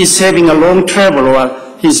 if he is having a long travel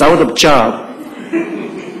or he's out of job.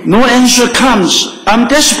 No answer comes. I'm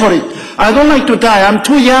desperate. I don't like to die. I'm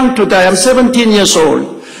too young to die. I'm 17 years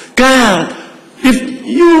old. God, if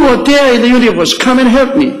you were there in the universe, come and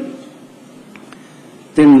help me.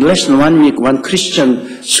 Then less than 1 week, one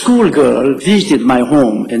Christian schoolgirl visited my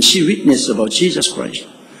home and she witnessed about Jesus Christ.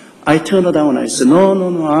 I turned her down. I said, no,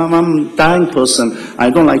 I'm a dying person. I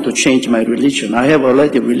don't like to change my religion. I have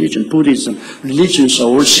already religion, Buddhism. Religions are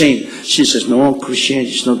all same. She says, no,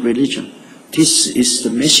 Christianity is not religion. This is the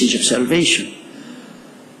message of salvation.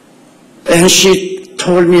 And she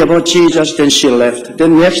told me about Jesus, then she left.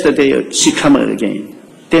 Then next day, she came again.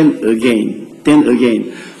 Then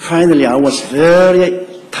again. Finally, I was very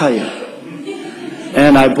tired.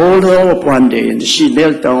 And I bowled her up one day, and she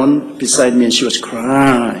knelt down beside me, and she was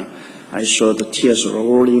crying. I saw the tears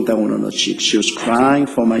rolling down on her cheeks. She was crying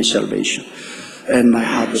for my salvation. And my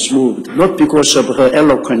heart was moved, not because of her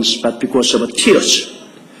eloquence, but because of her tears.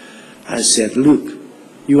 I said, look,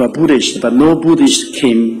 you are Buddhist, but no Buddhist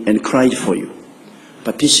came and cried for you.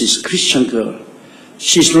 But this is a Christian girl.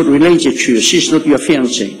 She's not related to you. She's not your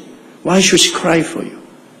fiancée. Why should she cry for you?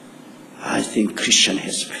 I think Christian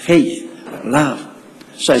has faith, love.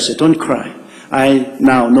 So I said, don't cry. I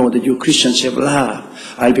now know that you Christians have love.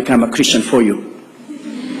 I'll become a Christian for you.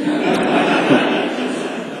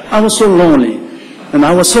 I was so lonely, and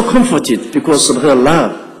I was so comforted because of her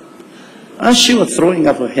love. And she was throwing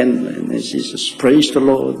up her hand, and she says, praise the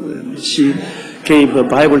Lord. And she gave her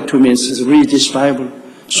Bible to me and says, read this Bible.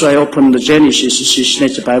 So I opened the Genesis. She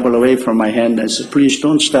snatched the Bible away from my hand and said, please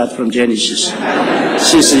don't start from Genesis.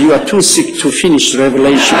 She said, you are too sick to finish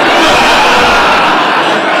Revelation.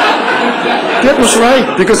 That was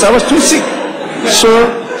right, because I was too sick. So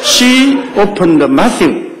she opened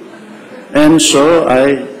Matthew. And so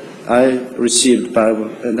I received the Bible,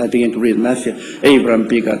 and I began to read Matthew. Abraham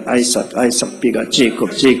begot Isaac, Isaac begot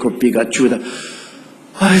Jacob, Jacob begot Judah.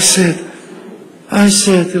 I said,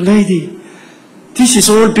 lady, this is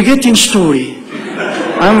all begetting story.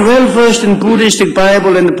 I'm well versed in Buddhistic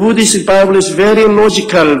Bible, and the Buddhistic Bible is very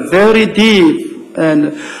logical, very deep,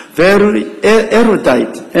 and very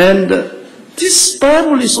erudite. And this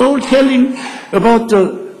Bible is all telling about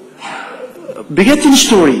the begetting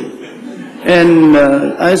story. And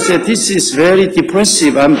I said, this is very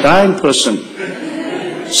depressive. I'm a dying person.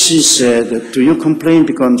 She said, do you complain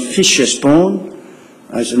because fish has bone?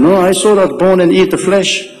 I said, no, I saw that bone and eat the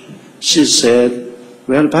flesh. She said,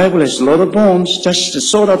 well, the Bible has a lot of bones. Just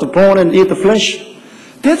saw that bone and eat the flesh.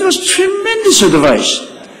 That was tremendous advice.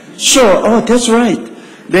 So, oh, that's right.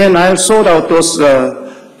 Then I sort out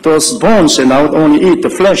those bones and I would only eat the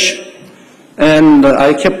flesh. And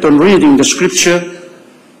I kept on reading the scripture.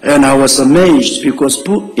 And I was amazed because it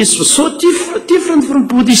was so different from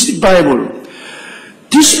Buddhist Bible.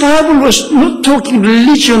 This Bible was not talking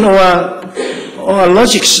religion or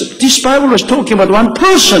logics. This Bible was talking about one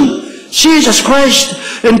person, Jesus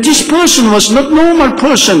Christ. And this person was not normal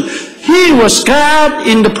person. He was God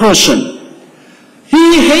in the person.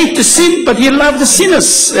 He hated the sin, but he loved the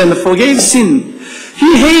sinners and forgave sin.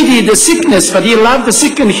 He hated the sickness, but he loved the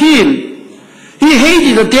sick and healed. He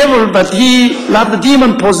hated the devil, but he loved the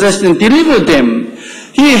demon-possessed and delivered them.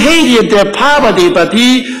 He hated their poverty, but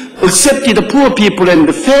he accepted the poor people and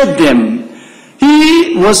fed them.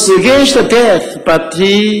 He was against the death, but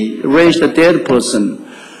he raised a dead person.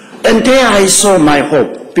 And there I saw my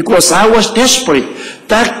hope, because I was desperate.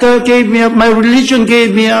 Doctor gave me up, my religion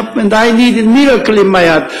gave me up, and I needed miracle in my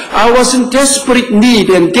heart. I was in desperate need,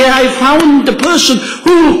 and there I found the person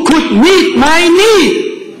who could meet my need.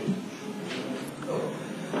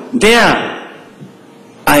 There,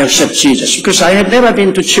 I accept Jesus, because I had never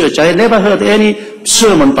been to church. I had never heard any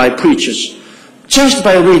sermon by preachers, just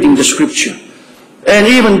by reading the scripture. And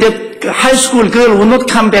even that high school girl would not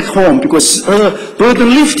come back home because her burden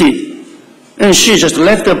lifted. And she just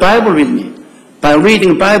left the Bible with me. By reading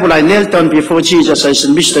the Bible, I knelt down before Jesus. I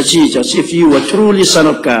said, Mr. Jesus, if you are truly Son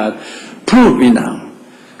of God, prove me now.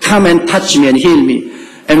 Come and touch me and heal me.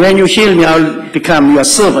 And when you heal me, I'll become your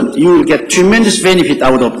servant. You will get tremendous benefit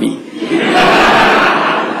out of me.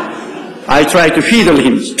 I tried to wheedle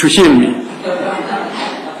him to heal me.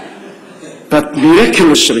 But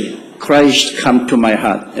miraculously, Christ came to my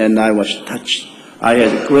heart and I was touched. I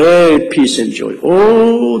had great peace and joy.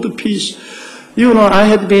 Oh, the peace. You know, I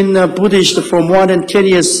had been a Buddhist for more than 10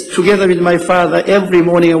 years together with my father. Every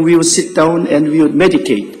morning we would sit down and we would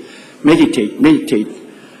meditate.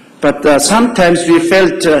 But sometimes we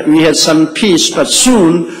felt we had some peace, but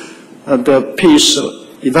soon the peace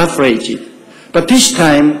evaporated. But this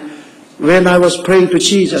time, when I was praying to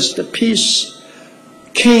Jesus, the peace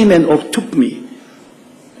came and overtook me.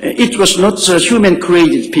 It was not a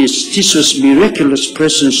human-created peace. This was miraculous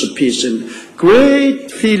presence of peace, and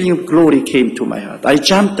great feeling of glory came to my heart. I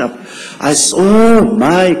jumped up. I said, oh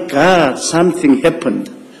my God, something happened.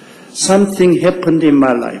 Something happened in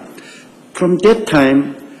my life. From that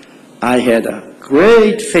time, I had a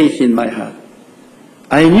great faith in my heart.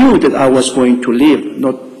 I knew that I was going to live,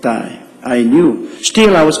 not die. I knew.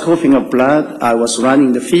 Still, I was coughing up blood. I was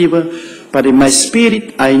running the fever. But in my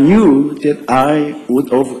spirit, I knew that I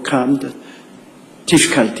would overcome the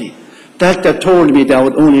difficulty. Doctor told me that I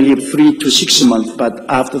would only live 3 to 6 months. But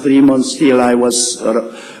after 3 months, still I was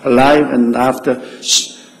alive. And after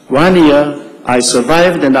 1 year, I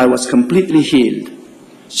survived and I was completely healed.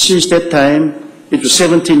 Since that time, it was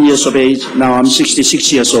 17 years of age. Now I'm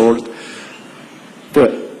 66 years old.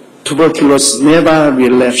 The tuberculosis never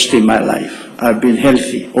relapsed in my life. I've been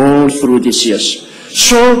healthy all through these years.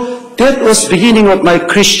 So that was the beginning of my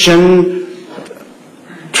Christian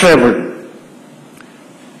travel.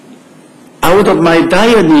 Out of my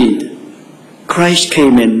dire need, Christ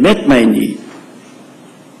came and met my need.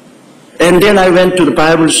 And then I went to the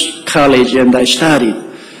Bible college and I studied.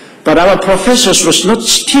 But our professors was not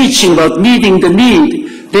teaching about meeting the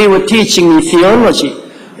need. They were teaching me theology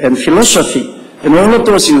and philosophy and all of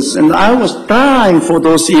those things. And I was dying for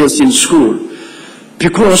those years in school.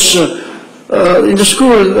 Because in the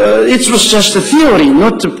school, it was just a theory,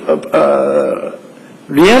 not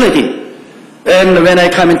reality. And when I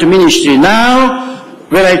come into ministry now,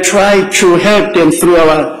 when I try to help them through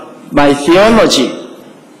my theology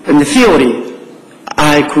and the theory,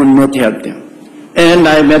 I could not help them. And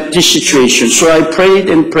I met this situation. So I prayed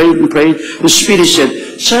and prayed and prayed. The Spirit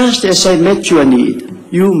said, just as I met your need,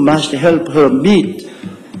 you must help her meet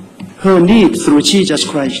her need through Jesus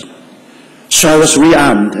Christ. So I was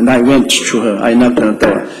rearmed and I went to her. I knocked on the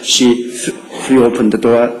door. She opened the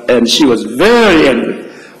door and she was very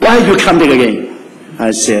angry. Why do you come back again?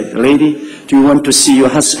 I said, lady, do you want to see your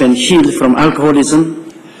husband healed from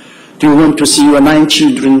alcoholism? Do you want to see your 9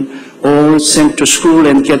 children all sent to school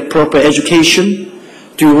and get proper education?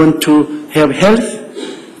 Do you want to have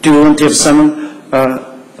health? Do you want to have some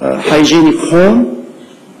hygienic home?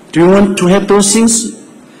 Do you want to have those things?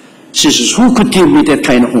 She says, who could give me that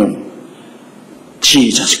kind of home?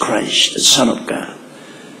 Jesus Christ, the Son of God.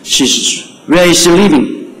 She says, where is he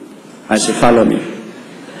living? I said, follow me.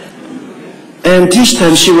 And this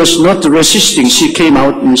time she was not resisting. She came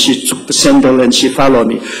out and she took the sandal and she followed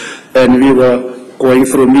me. And we were going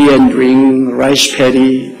through meandering rice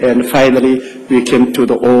paddy, and finally we came to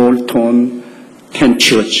the old torn tent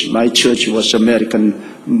church. My church was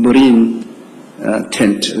American Marine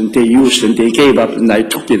tent, and they used and they gave up, and I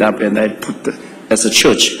took it up and I put it as a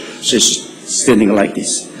church. So it's standing like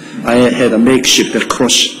this. I had a makeshift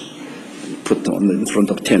cross put on in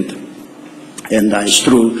front of tent, and I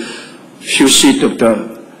threw a few sheets of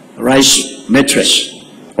the rice mattress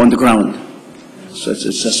on the ground. So it's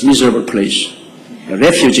just a miserable place. A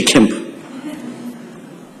refugee camp.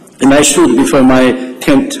 And I stood before my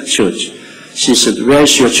tent church. She said,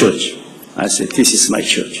 where's your church? I said, this is my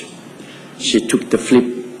church. She took the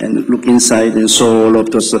flip and looked inside and saw all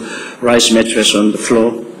of those rice mattress on the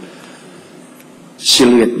floor. She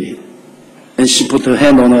looked at me. And she put her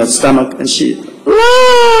hand on her stomach and she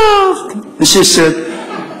laughed. And she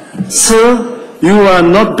said, sir, you are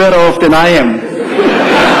not better off than I am.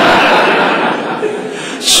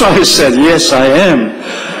 So I said, yes, I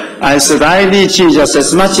am. I said, I need Jesus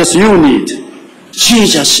as much as you need.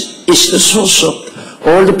 Jesus is the source of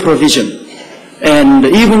all the provision. And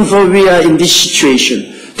even though we are in this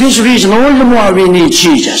situation, this reason all the more we need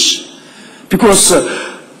Jesus. Because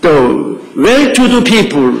the well-to-do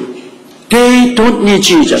people, they don't need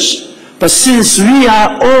Jesus. But since we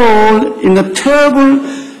are all in a terrible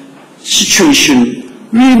situation,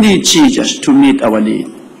 we need Jesus to meet our need.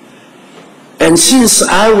 And since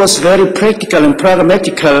I was very practical and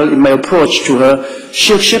pragmatical in my approach to her,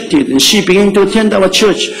 she accepted and she began to attend our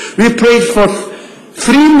church. We prayed for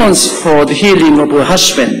 3 months for the healing of her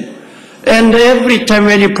husband. And every time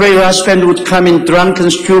when you pray, her husband would come in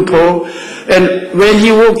drunken stupor. And when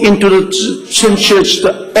he walked into the same church,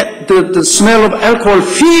 the smell of alcohol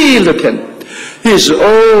filled the tent. He said,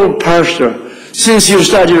 "Oh, Pastor, since you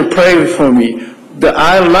started to pray for me,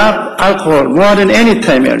 I love alcohol more than any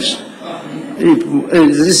time else.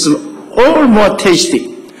 This is all more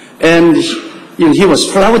tasty." And he was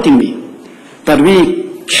flouting me. But we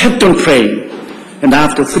kept on praying. And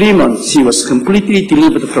after 3 months, he was completely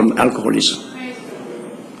delivered from alcoholism.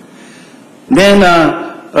 Then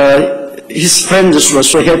his friends were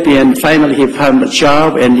so happy, and finally he found a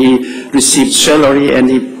job, and he received salary,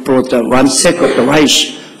 and he brought 1 sack of the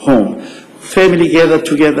rice home. Family gathered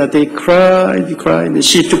together, they cried, and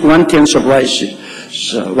she took 1/10 of rice,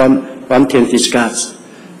 so 1/10 is God's.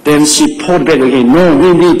 Then she poured back again, "No,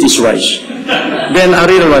 we need this rice." Then a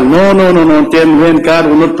little while, no. Then when God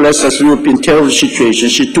will not bless us, we will be in terrible situation.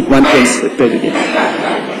 She took 1/10 back again.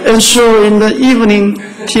 And so in the evening,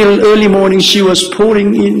 till early morning, she was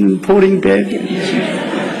pouring back.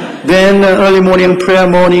 Then early morning,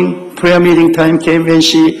 prayer meeting time came, when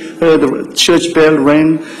she heard the church bell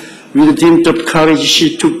ring. With a dint of courage,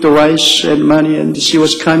 she took the rice and money, and she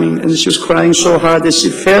was coming, and she was crying so hard that she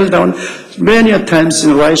fell down many a times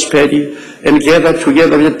in the rice paddy and gathered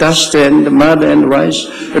together with dust and mud and rice.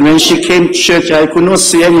 And when she came to church, I could not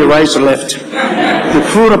see any rice left,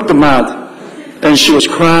 full of the mud. And she was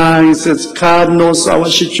crying, says, "God knows our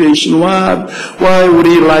situation. Why would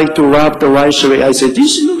he like to rob the rice away?" I said,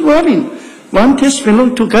 "This is not robbing. 1/10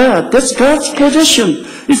 belongs to God. That's God's possession.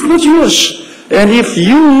 It's not yours. And if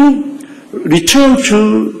you return to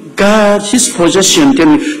God, his possession,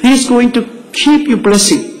 then he's going to keep you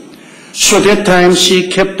blessing." So that time she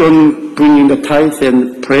kept on bringing the tithe and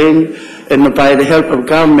praying, and by the help of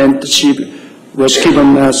government, she was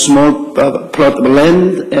given a small plot of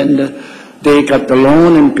land, and they got the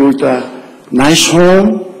loan and built a nice home,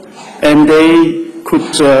 and they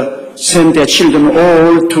could send their children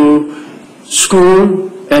all to school,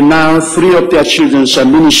 and now 3 of their children are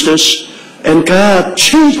ministers. And God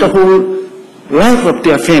changed the whole life of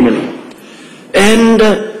their family. And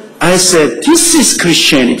I said, this is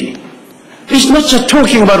Christianity. It's not just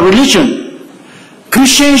talking about religion.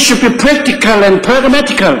 Christianity should be practical and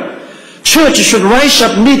pragmatical. Church should rise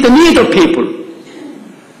up, meet the need of people.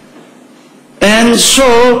 And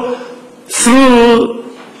so, through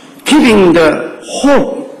giving the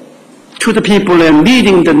hope to the people and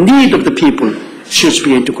meeting the need of the people, church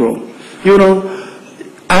began to grow. You know,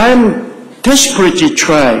 I'm desperately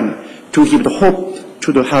trying to give the hope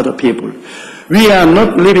to the heart of people. We are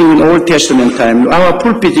not living in Old Testament time. Our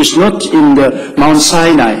pulpit is not in the Mount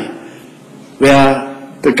Sinai, where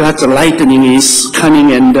the God's lightning is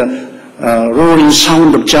coming and roaring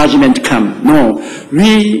sound of judgment come. No,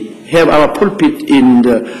 we have our pulpit in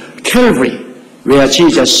the Calvary, where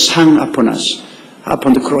Jesus hung upon us,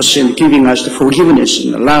 upon the cross, and giving us the forgiveness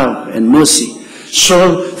and the love and mercy.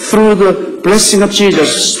 So through the blessing of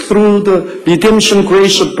Jesus, through the redemption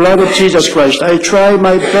grace of blood of Jesus Christ, I try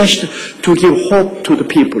my best to give hope to the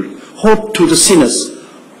people, hope to the sinners,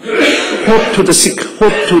 hope to the sick,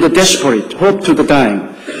 hope to the desperate, hope to the dying.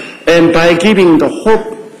 And by giving the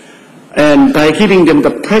hope and by giving them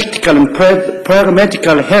the practical and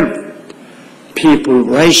pragmatical help, people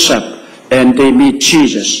rise up and they meet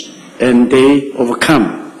Jesus and they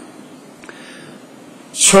overcome.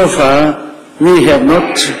 So far, we have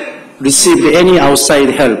not received any outside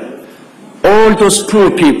help. All those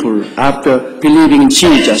poor people, after believing in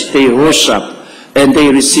Jesus, they rose up and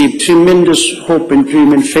they received tremendous hope and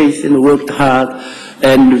dream and faith and worked hard,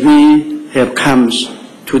 and we have come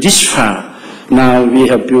to this far. Now we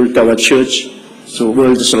have built our church, the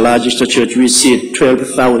world's largest church. We see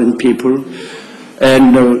 12,000 people,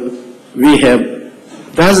 and we have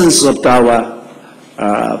dozens of our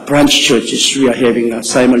branch churches. We are having a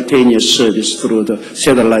simultaneous service through the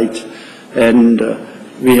satellite, and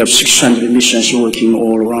we have 600 missions working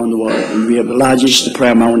all around the world. And we have the largest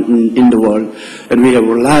prayer mountain in the world, and we have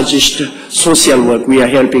the largest social work. We are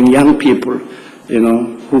helping young people,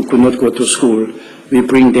 who could not go to school. We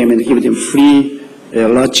bring them and give them free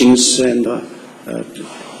lodgings and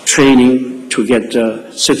training to get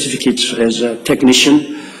certificates as a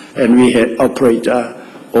technician, and we operate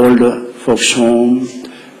all the folks home,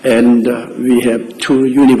 and we have 2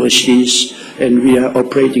 universities, and we are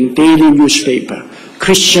operating daily newspaper,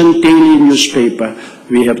 Christian daily newspaper,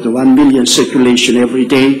 We have the 1 million circulation every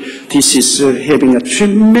day. This is having a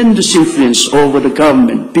tremendous influence over the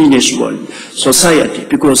government, business world, society,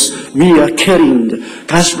 because we are carrying the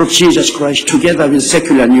gospel of Jesus Christ together with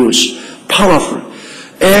secular news. Powerful.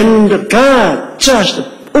 And God just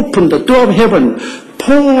opened the door of heaven,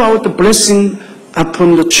 pour out the blessing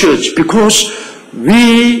upon the church, because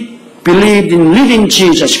we believed in living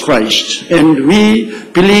Jesus Christ, and we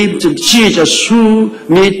believed in Jesus who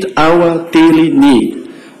meet our daily need.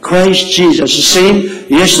 Christ Jesus, the same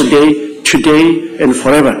yesterday, today, and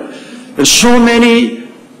forever. And so many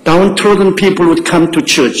downtrodden people would come to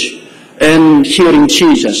church and hearing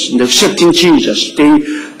Jesus and accepting Jesus. They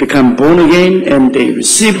become born again and they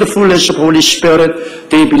receive the fullness of the Holy Spirit.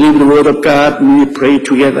 They believe the Word of God, and we pray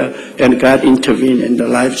together, and God intervenes, and the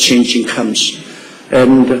life-changing comes.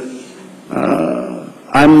 And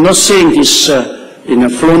I'm not saying this in a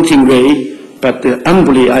flaunting way, but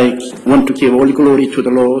humbly I want to give all glory to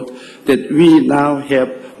the Lord that we now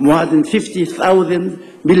have more than 50,000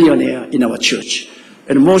 millionaires in our church.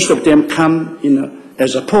 And most of them come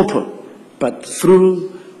as a pauper, but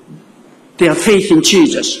through their faith in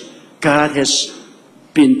Jesus, God has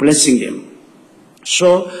been blessing them.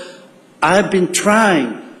 So I've been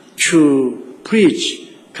trying to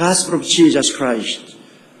preach gospel of Jesus Christ,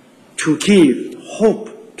 to give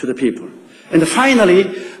hope to the people. And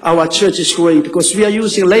finally, our church is growing because we are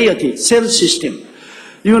using laity, cell system.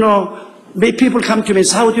 You know, people come to me and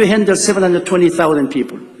say, how do you handle 720,000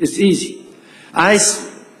 people? It's easy. I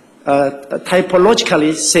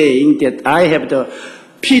typologically saying that I have the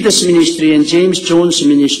Peter's ministry and James Jones'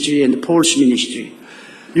 ministry and Paul's ministry.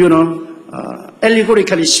 You know,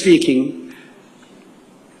 allegorically speaking,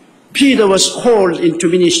 Peter was called into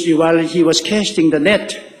ministry while he was casting the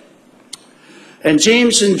net. And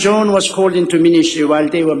James and John was called into ministry while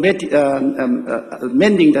they were mending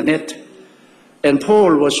the net. And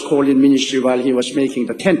Paul was called in ministry while he was making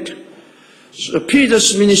the tent. So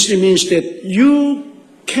Peter's ministry means that you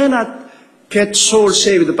cannot get soul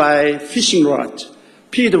saved by fishing rod.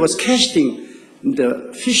 Peter was casting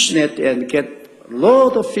the fish net and get a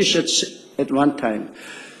lot of fish at one time.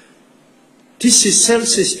 This is cell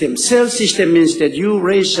system. Cell system means that you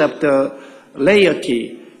raise up the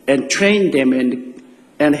laity and train them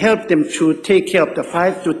and help them to take care of the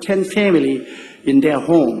 5 to 10 family in their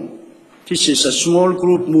home. This is a small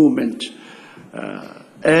group movement.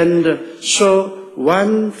 And so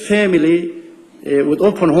one family would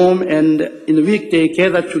open home, and in the week they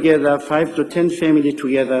gather together, 5 to 10 family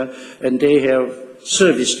together, and they have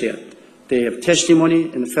service there. They have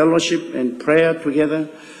testimony and fellowship and prayer together.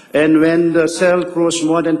 And when the cell grows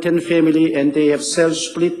more than 10 family, and they have cell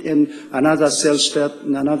split, and another cell start,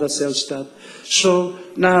 and another cell start. So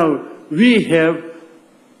now we have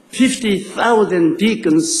 50,000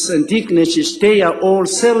 deacons and deaconesses. They are all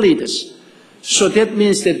cell leaders. So that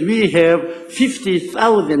means that we have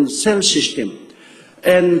 50,000 cell system.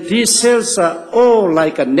 And these cells are all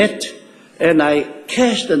like a net. And I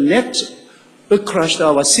cast the net across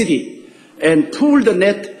our city and pull the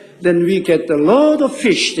net. Then we get a lot of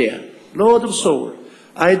fish there, lot of soul.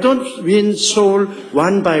 I don't win soul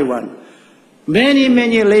one by one. Many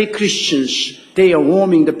lay Christians, they are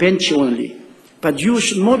warming the bench only. But you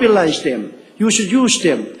should mobilize them. You should use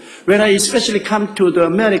them. When I especially come to the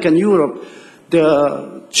American Europe,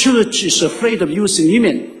 the church is afraid of using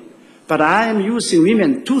women. But I am using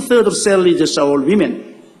women. 2/3 of cell leaders are all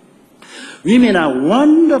women. Women are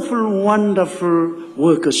wonderful, wonderful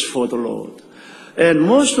workers for the Lord. And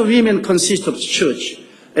most of women consist of the church.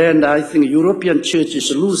 And I think European church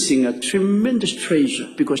is losing a tremendous treasure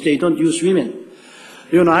because they don't use women.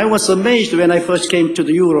 You know, I was amazed when I first came to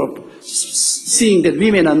Europe, seeing that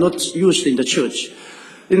women are not used in the church.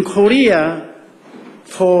 In Korea,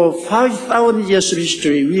 for 5,000 years of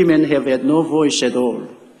history, women have had no voice at all.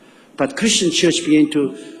 But Christian church began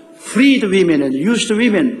to free the women and use the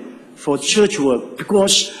women for church work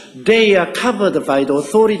because they are covered by the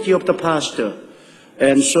authority of the pastor.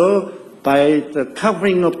 And so, by the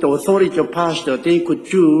covering of the authority of pastor, they could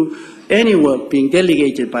do any work being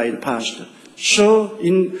delegated by the pastor. So,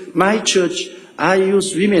 in my church, I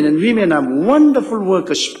use women, and women are wonderful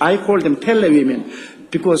workers. I call them tele-women,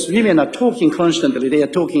 because women are talking constantly. They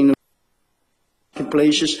are talking in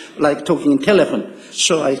places like talking in telephone.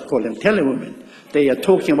 So I call them tele-women. They are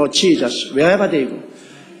talking about Jesus wherever they go.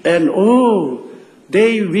 And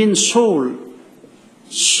they win soul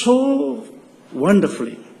so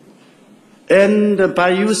wonderfully. And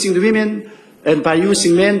by using the women and by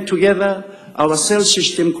using men together, our cell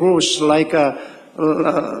system grows like a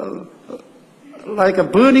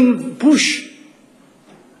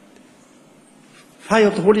fire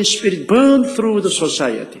of the Holy Spirit burn through the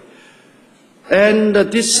society. And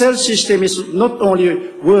this cell system is not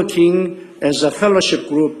only working as a fellowship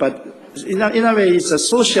group, but in a way it's a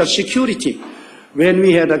social security. When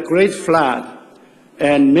we had a great flood,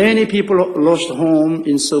 and many people lost home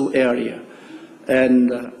in Seoul area,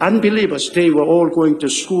 and unbelievers, they were all going to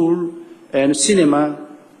school and cinema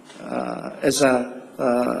as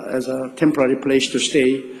a temporary place to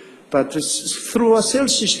stay. But through a cell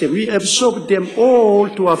system, we absorbed them all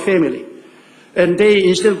to our family. And they,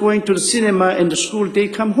 instead of going to the cinema and the school, they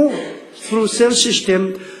come home through cell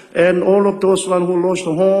system. And all of those one who lost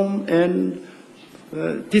home and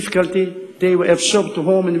difficulty, they were absorbed to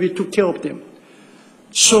home, and we took care of them.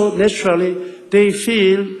 So naturally, they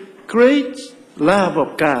feel great love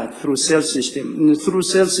of God through cell system. And through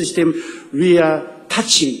cell system, we are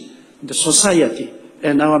touching the society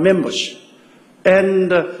and our members.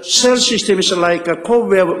 And cell system is like a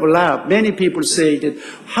cobweb of love. Many people say that,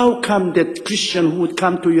 how come that Christian who would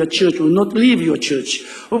come to your church will not leave your church?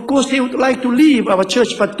 Of course, they would like to leave our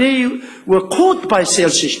church, but they were caught by cell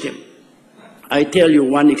system. I tell you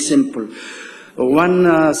one example.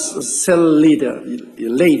 One cell leader,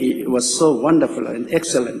 lady, was so wonderful and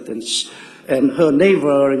excellent, and her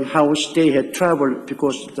neighboring house, they had trouble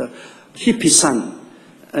because of the hippie son,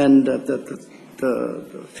 and the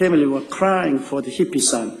family were crying for the hippie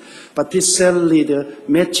son. But this cell leader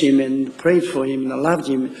met him and prayed for him and loved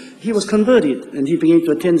him. He was converted, and he began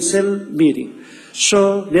to attend cell meeting.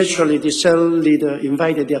 So naturally, the cell leader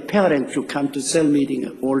invited their parents to come to cell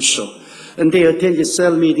meeting also. And they attended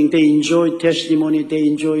cell meeting. They enjoyed testimony. They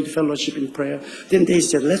enjoyed fellowship and prayer. Then they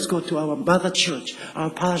said, let's go to our mother church. Our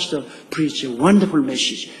pastor preached a wonderful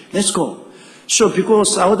message. Let's go. So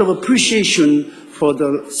because out of appreciation for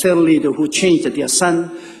the cell leader who changed their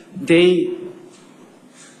son, they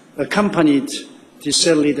accompanied the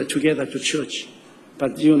cell leader together to church.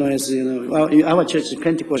 But as you know, our church is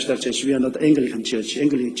Pentecostal church. We are not Anglican church.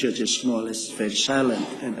 Anglican church is more or less very silent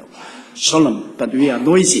and solemn, but we are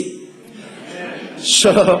noisy.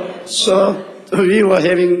 So we were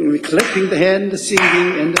clapping the hands,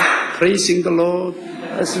 singing and praising the Lord.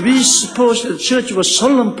 As we suppose the church was a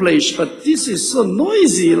solemn place, but this is so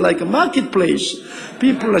noisy, like a marketplace.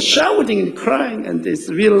 People are shouting and crying, and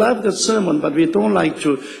we love the sermon, but we don't like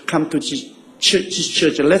to come to this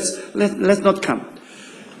church. Let's not come.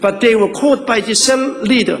 But they were caught by the cell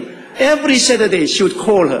leader. Every Saturday, she would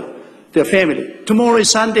call their family. Tomorrow is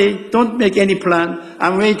Sunday. Don't make any plan.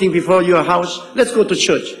 I'm waiting before your house. Let's go to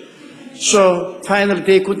church. So finally,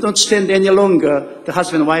 they could not stand any longer. The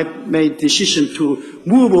husband and wife made decision to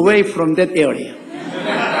move away from that area.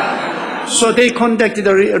 So they contacted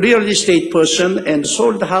a real estate person and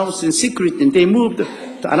sold the house in secret, and they moved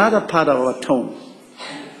to another part of our town.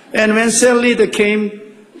 And when cell leader came,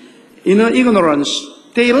 in ignorance,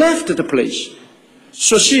 they left the place.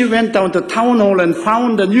 So she went down to town hall and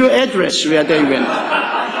found a new address where they went.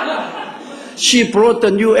 She brought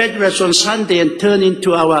the new address on Sunday and turned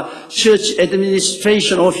into our church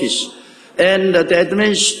administration office. And the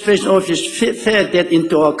administration office fed that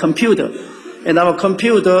into our computer. And our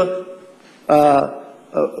computer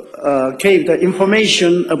gave the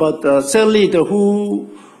information about the cell leader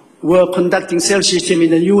who were conducting cell system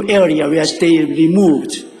in a new area where they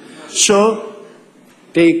removed. So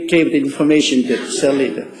they gave the information to the cell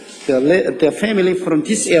leader. The family from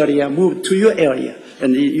this area moved to your area,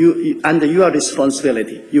 and under your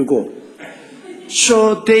responsibility, you go.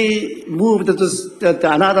 So they moved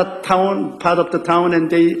to another town, part of the town, and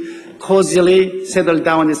they cozily settled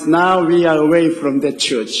down. It's now we are away from that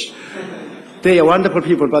church. They are wonderful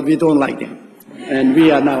people, but we don't like them. And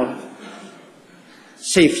we are now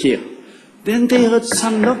safe here. Then they heard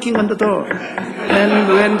some knocking on the door. And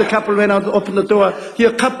when the couple went out to open the door,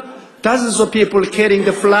 here dozens of people carrying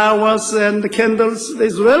the flowers and the candles. They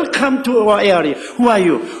said, welcome to our area. Who are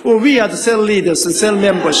you? Oh, we are the cell leaders and cell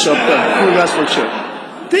members of the Full Gospel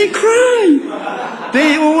Church. They cry.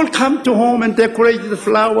 They all come to home and decorated the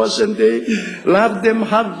flowers, and they loved them,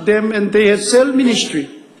 hugged them, and they had cell ministry.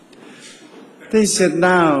 They said,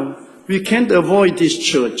 now, we can't avoid this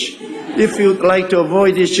church. If you'd like to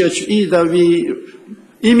avoid this church, either we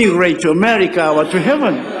immigrate to America or to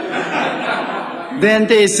heaven. Then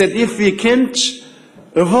they said, if we can't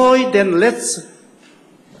avoid, then let's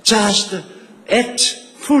just act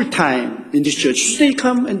full-time in this church. So they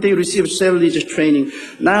come and they receive cell leader training.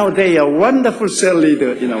 Now they are wonderful cell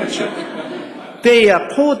leader in our church. They are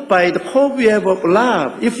caught by the cobweb of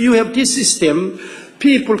love. If you have this system,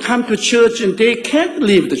 people come to church and they can't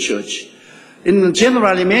leave the church. In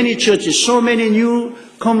generally, many churches, so many new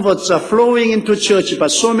converts are flowing into church,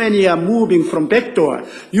 but so many are moving from back door.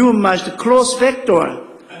 You must close back door.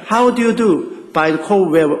 How do you do? By the core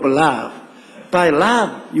web of love. By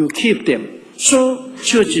love, you keep them. So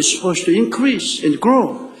church is supposed to increase and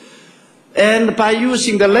grow. And by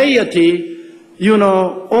using the laity, you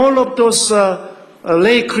know, all of those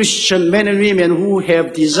lay Christian men and women who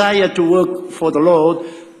have desire to work for the Lord,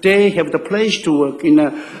 they have the place to work. In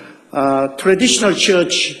a traditional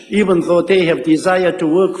church, even though they have desire to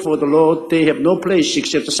work for the Lord, they have no place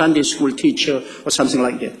except a Sunday school teacher or something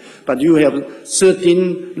like that. But you have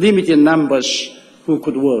certain limited numbers who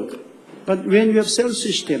could work. But when you have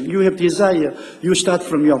self-system, you have desire, you start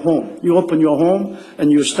from your home. You open your home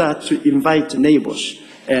and you start to invite neighbors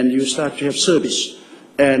and you start to have service.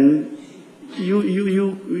 And you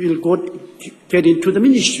will get into the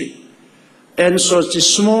ministry. And so the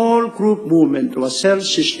small group movement or cell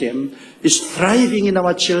system is thriving in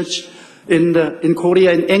our church, in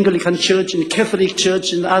Korea, in Anglican church, in Catholic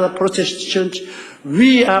church, in other Protestant church.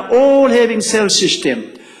 We are all having cell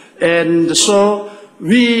system. And so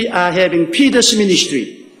we are having Peter's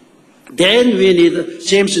ministry. Then we need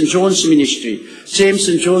James and John's ministry. James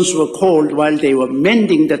and John's were called while they were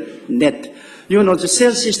mending the net. You know, the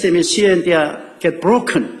cell system is here and there get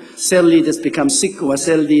broken. Cell leaders become sick, or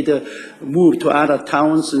cell leader move to other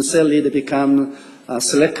towns, and cell leader become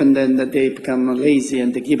slackened, and they become lazy,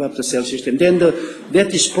 and they give up the cell system. Then the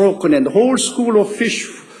net is broken, and the whole school of fish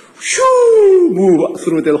move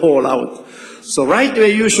through the hole out. So right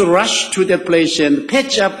away you should rush to that place and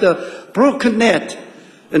patch up the broken net.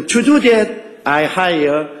 And to do that, I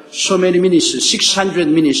hire so many ministers, 600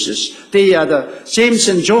 ministers. They are the James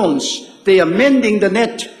and John's. They are mending the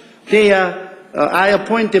net. They are I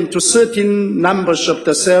appoint them to certain numbers of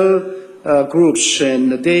the cell groups,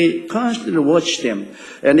 and they constantly watch them.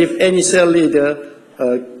 And if any cell leader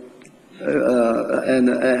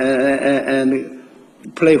and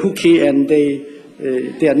play hooky and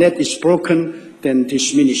their net is broken, then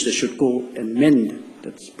this minister should go and mend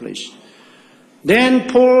that place. Then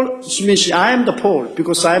Paul's ministry, I am the Paul,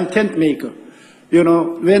 because I am tent maker. You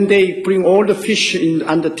know, when they bring all the fish in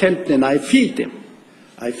under tent, then I feed them.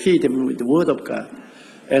 I feed them with the word of God.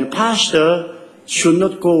 And pastor should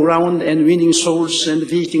not go around and winning souls and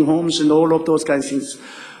visiting homes and all of those kinds of things.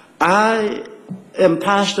 I am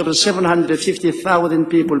pastor of 750,000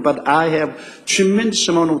 people, but I have tremendous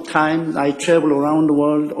amount of time. I travel around the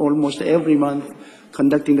world almost every month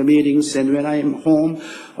conducting the meetings. And when I am home,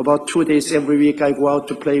 about 2 days every week, I go out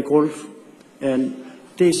to play golf. And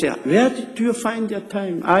they say, where do you find that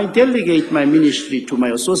time? I delegate my ministry to my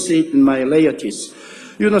associate and my laities.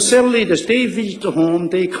 You know, cell leaders, they visit the home,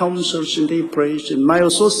 they counsel and they pray. And my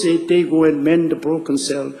associate, they go and mend the broken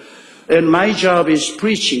cell. And my job is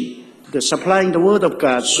preaching, supplying the word of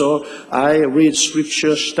God. So I read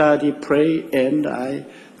scripture, study, pray, and I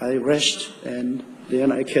rest, and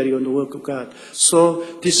then I carry on the work of God. So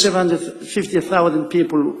these 750,000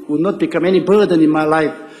 people will not become any burden in my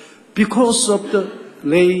life because of the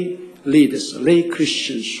lay leaders, lay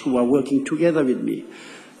Christians who are working together with me.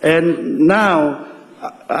 And now,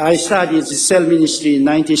 I started the cell ministry in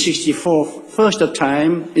 1964, first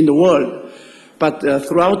time in the world. But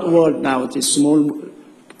throughout the world now, this small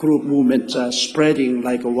group movements are spreading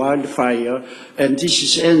like a wildfire. And this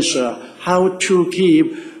is answer how to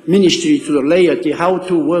give ministry to the laity, how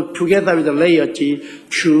to work together with the laity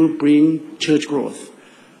to bring church growth.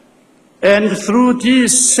 And through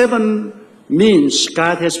these 7 means,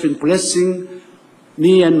 God has been blessing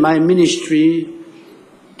me and my ministry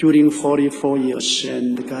during 44 years,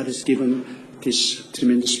 and God has given this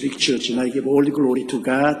tremendous big church, and I give all the glory to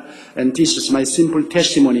God. And this is my simple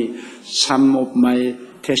testimony. Some of my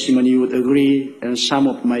testimony you would agree, and some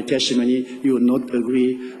of my testimony you would not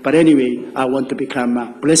agree. But anyway, I want to become a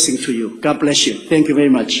blessing to you. God bless you. Thank you very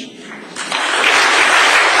much.